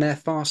get in there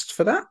fast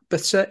for that.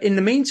 But in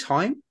the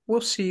meantime,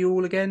 we'll see you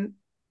all again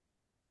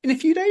in a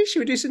few days. Should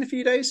we do this in a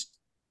few days?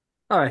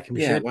 I reckon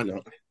we should. Why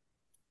not?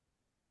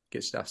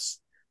 Good stuff.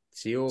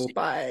 See you all.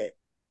 Bye.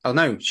 Oh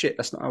no, shit,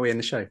 that's not how we end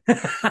the show.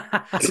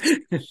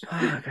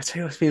 I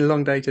tell you, it's been a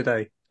long day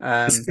today.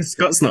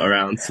 Scott's not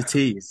around to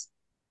tease.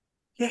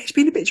 Yeah, it's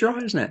been a bit dry,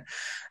 hasn't it?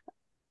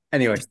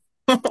 Anyway,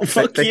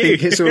 Fuck they you.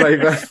 think it's all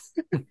over.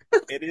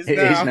 It is It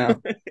now.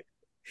 is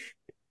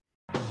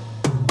now.